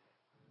go.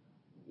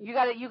 You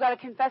got to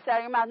confess that out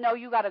of your mouth. No,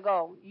 you got to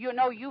go. You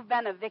know you've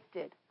been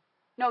evicted.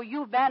 No,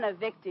 you've been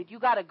evicted. You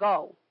got to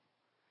go.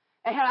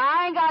 And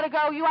I ain't got to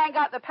go. You ain't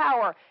got the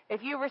power.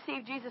 If you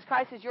receive Jesus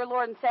Christ as your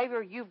Lord and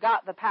Savior, you've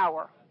got the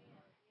power.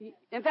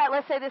 In fact,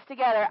 let's say this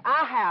together.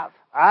 I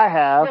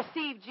have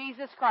received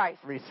Jesus Christ.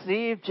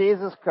 Received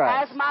Jesus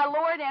Christ. As my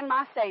Lord and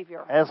my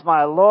Savior. As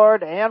my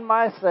Lord and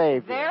my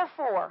Savior.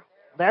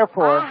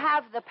 Therefore, I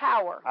have the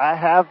power. I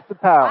have the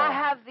power. I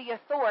have the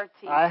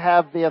authority. I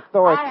have the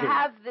authority. I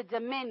have the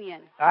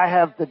dominion. I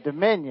have the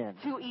dominion.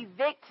 To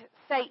evict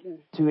Satan.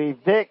 To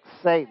evict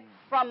Satan.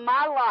 From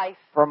my life.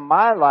 From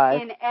my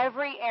life. In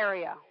every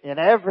area. In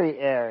every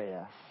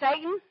area.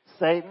 Satan.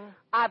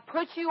 I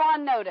put you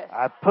on notice.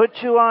 I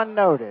put you on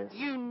notice.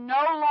 You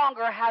no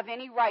longer have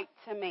any right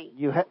to me.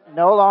 You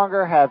no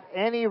longer have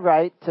any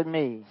right to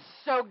me.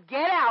 So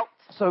get out.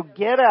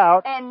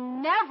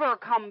 And never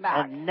come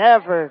back.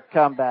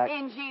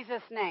 In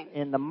Jesus' name.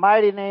 In the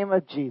mighty name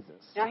of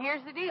Jesus. Now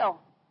here's the deal.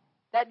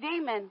 That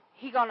demon,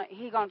 he gonna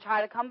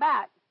try to come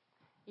back.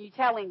 You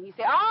tell him. You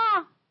say,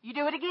 you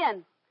do it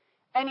again.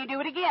 And you do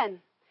it again.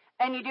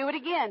 And you do it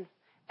again.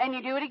 And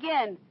you do it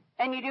again.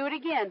 And you do it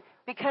again.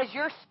 Because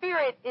your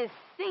spirit is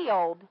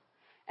sealed.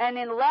 And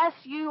unless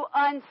you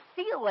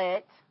unseal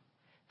it,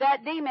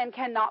 that demon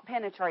cannot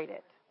penetrate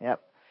it.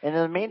 Yep. And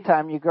in the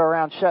meantime, you go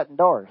around shutting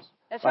doors.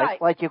 That's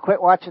right. Like you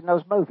quit watching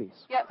those movies.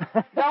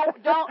 Yep.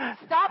 Don't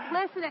stop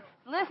listening.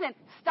 Listen,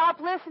 stop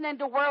listening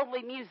to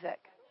worldly music.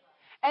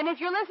 And if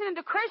you're listening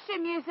to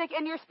Christian music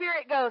and your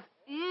spirit goes,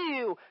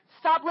 ew,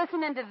 stop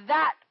listening to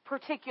that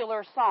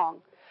particular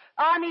song.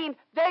 I mean,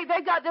 they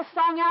got this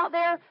song out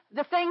there,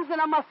 The Things That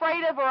I'm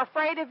Afraid Of Are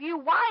Afraid of You.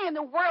 Why in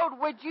the world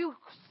would you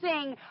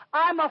sing,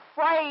 I'm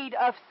afraid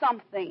of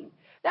something?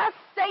 That's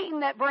Satan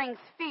that brings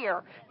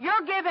fear.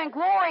 You're giving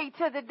glory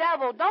to the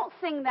devil. Don't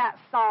sing that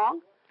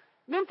song.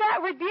 In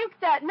fact, rebuke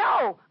that.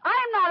 No,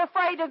 I am not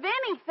afraid of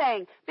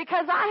anything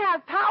because I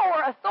have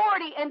power,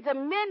 authority, and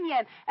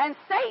dominion, and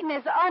Satan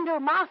is under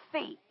my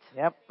feet.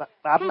 Yep,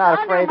 I'm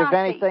not afraid of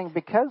anything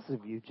because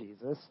of you,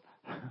 Jesus.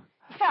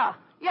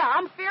 Yeah,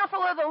 I'm fearful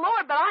of the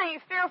Lord, but I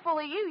ain't fearful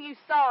of you, you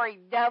sorry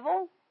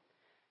devil.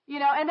 You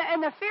know, and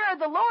the fear of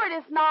the Lord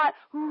is not,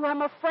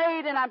 I'm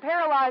afraid and I'm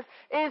paralyzed.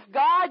 It's,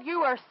 God,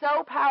 you are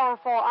so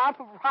powerful. I'm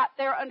right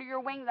there under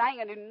your wings. I ain't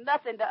going to do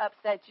nothing to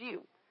upset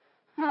you.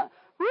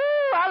 Woo,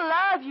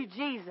 I love you,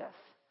 Jesus.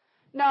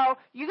 No,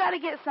 you got to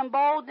get some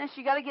boldness.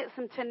 You got to get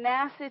some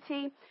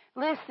tenacity.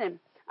 Listen,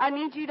 I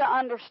need you to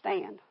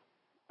understand.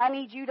 I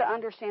need you to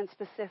understand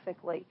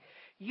specifically.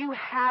 You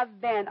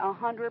have been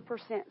 100%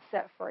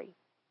 set free.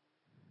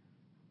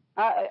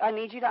 I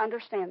need you to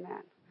understand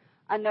that.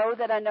 I know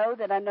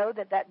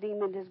that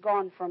demon is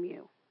gone from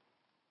you.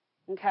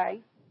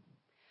 Okay?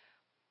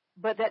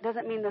 But that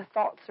doesn't mean the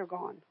thoughts are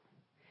gone.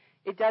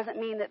 It doesn't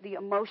mean that the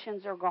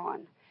emotions are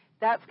gone.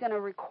 That's going to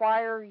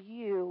require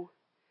you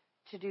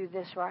to do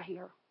this right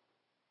here.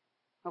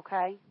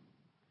 Okay?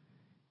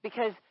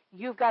 Because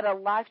you've got a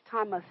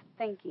lifetime of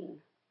thinking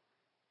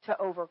to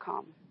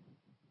overcome.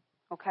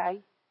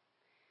 Okay?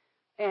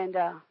 And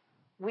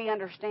we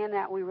understand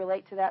that. We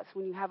relate to that. So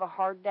when you have a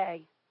hard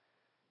day,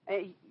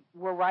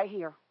 we're right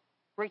here.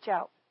 Reach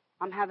out.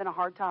 I'm having a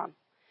hard time.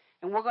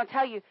 And we're going to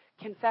tell you,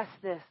 confess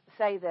this.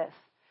 Say this.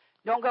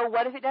 Don't go,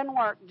 what if it doesn't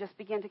work? Just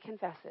begin to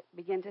confess it.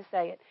 Begin to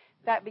say it.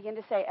 In fact, begin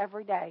to say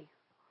every day,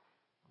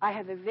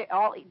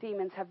 all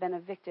demons have been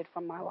evicted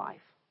from my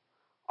life.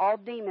 All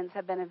demons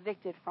have been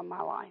evicted from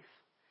my life.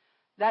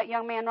 That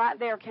young man right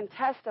there can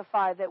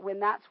testify that when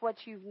that's what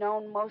you've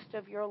known most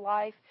of your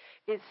life,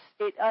 it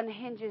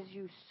unhinges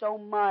you so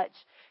much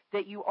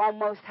that you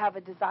almost have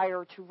a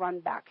desire to run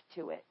back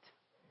to it.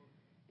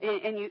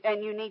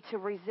 And you need to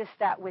resist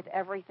that with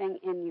everything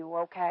in you,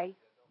 okay?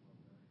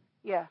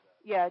 Yeah.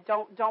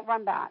 Don't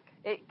run back,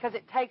 because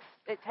it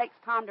takes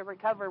time to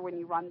recover when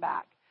you run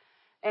back.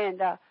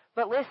 And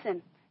but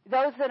listen,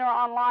 those that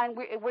are online,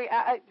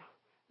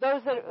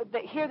 those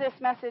that hear this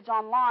message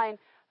online,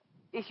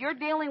 if you're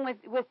dealing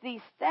with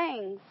these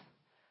things,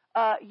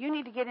 you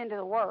need to get into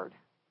the Word.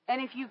 And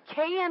if you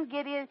can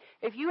get in,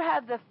 if you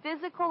have the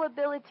physical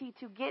ability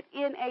to get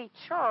in a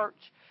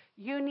church,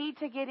 you need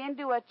to get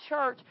into a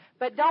church.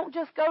 But don't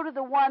just go to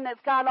the one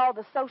that's got all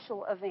the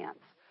social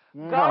events.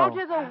 No. Go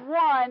to the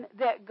one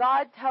that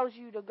God tells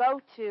you to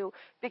go to,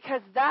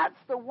 because that's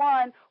the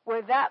one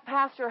where that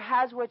pastor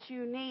has what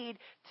you need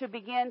to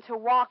begin to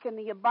walk in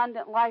the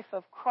abundant life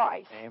of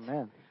Christ.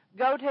 Amen.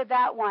 Go to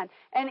that one.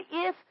 And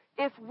if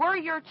we're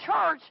your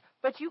church,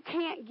 but you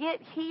can't get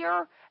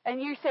here,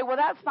 and you say, well,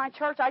 that's my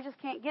church, I just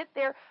can't get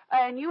there,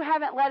 and you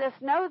haven't let us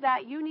know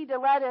that, you need to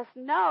let us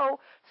know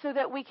so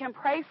that we can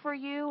pray for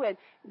you and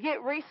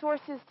get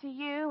resources to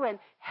you and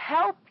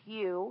help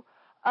you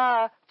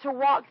to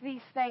walk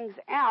these things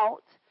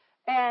out.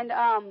 And,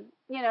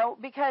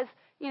 because,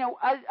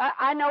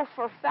 I know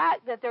for a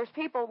fact that there's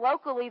people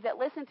locally that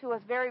listen to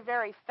us very,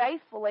 very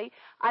faithfully.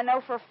 I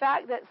know for a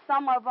fact that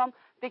some of them,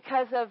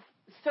 because of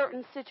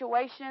certain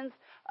situations,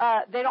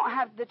 they don't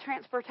have the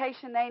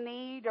transportation they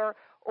need or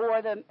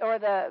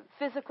the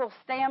physical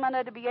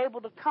stamina to be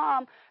able to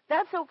come.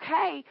 That's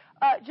okay.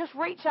 Just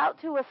reach out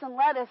to us and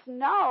let us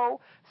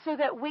know so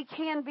that we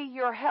can be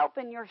your help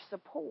and your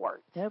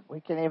support. Yep, we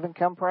can even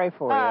come pray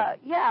for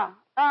you. Yeah.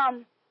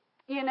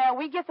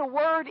 We get the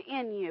word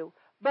in you.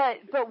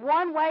 But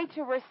one way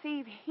to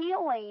receive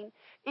healing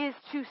is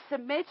to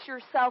submit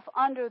yourself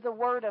under the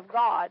Word of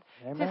God.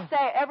 Amen. To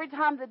say, every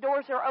time the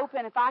doors are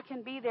open, if I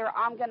can be there,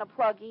 I'm going to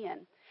plug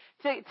in.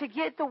 To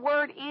get the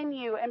Word in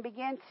you and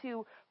begin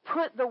to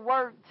put the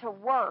Word to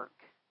work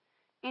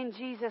in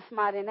Jesus'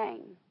 mighty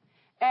name.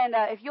 And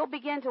if you'll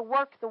begin to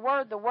work the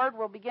Word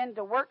will begin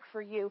to work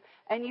for you,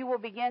 and you will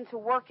begin to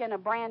work in a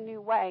brand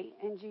new way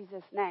in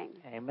Jesus'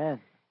 name. Amen.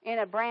 In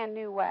a brand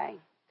new way.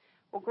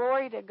 Well,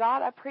 glory to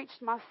God. I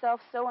preached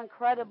myself so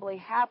incredibly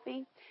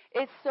happy.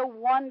 It's so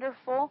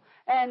wonderful.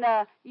 And,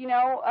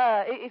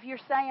 if you're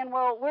saying,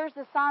 well, where's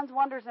the signs,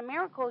 wonders, and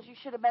miracles? You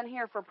should have been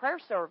here for prayer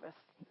service.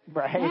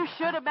 Right. You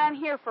should have been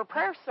here for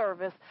prayer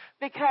service,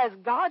 because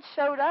God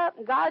showed up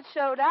and God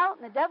showed out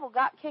and the devil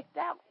got kicked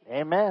out.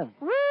 Amen.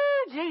 Woo,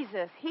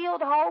 Jesus.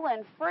 Healed, whole,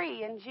 and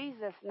free in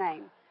Jesus'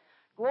 name.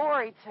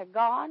 Glory to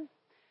God.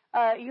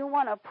 You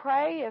want to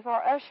pray if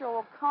our usher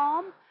will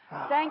come.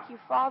 Thank you,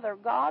 Father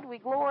God. We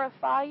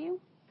glorify you.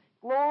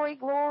 Glory,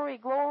 glory,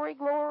 glory,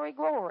 glory,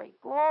 glory.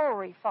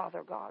 Glory,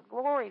 Father God.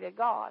 Glory to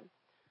God.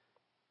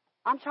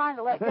 I'm trying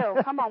to let go.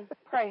 Come on,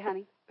 pray,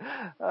 honey.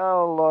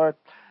 Oh, Lord.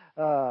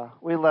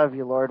 We love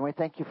you, Lord, and we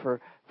thank you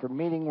for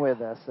meeting with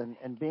us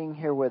and being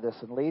here with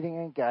us and leading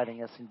and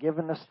guiding us and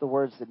giving us the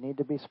words that need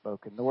to be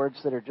spoken, the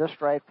words that are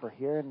just right for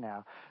here and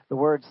now, the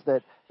words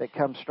that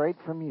come straight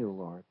from you,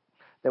 Lord,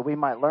 that we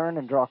might learn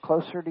and draw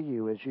closer to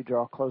you as you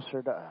draw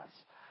closer to us.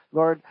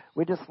 Lord,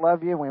 we just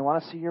love you, and we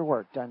want to see your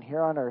work done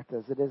here on earth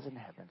as it is in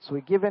heaven. So we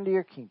give into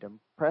your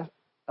kingdom with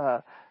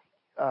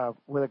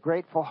a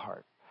grateful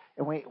heart.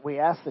 And we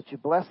ask that you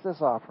bless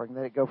this offering,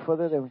 that it go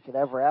further than we could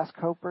ever ask,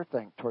 hope, or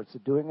think towards the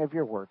doing of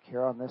your work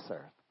here on this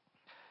earth.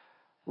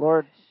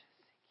 Lord,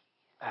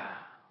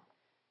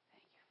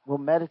 we'll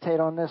meditate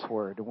on this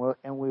word,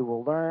 and we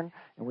will learn,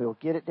 and we will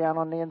get it down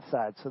on the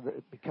inside so that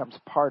it becomes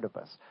part of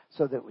us,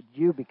 so that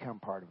you become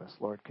part of us,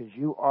 Lord, because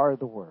you are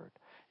the word.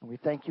 And we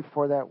thank you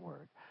for that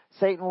word.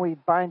 Satan, we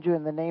bind you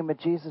in the name of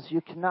Jesus. You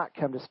cannot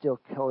come to steal,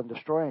 kill, and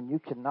destroy, and you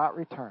cannot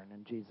return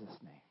in Jesus'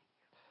 name.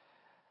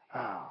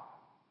 Oh.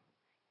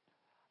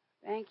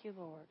 Thank you,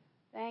 Lord.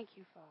 Thank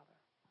you, Father.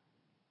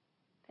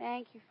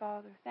 Thank you,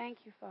 Father. Thank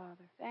you,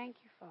 Father. Thank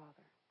you, Father.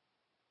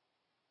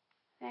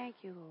 Thank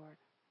you, Lord.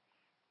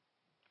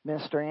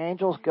 Ministering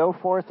angels, go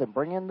forth and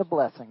bring in the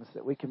blessings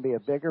that we can be a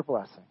bigger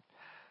blessing.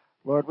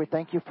 Lord, we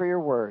thank you for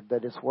your word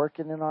that is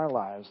working in our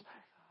lives.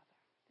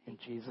 In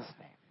Jesus'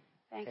 name.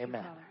 Thank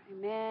amen. You, Father.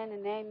 Amen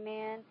and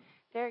amen.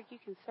 Derek, you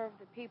can serve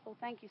the people.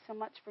 Thank you so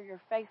much for your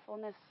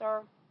faithfulness,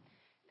 sir.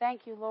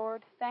 Thank you,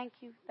 Lord. Thank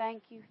you,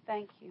 thank you,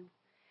 thank you.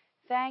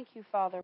 Thank you, Father.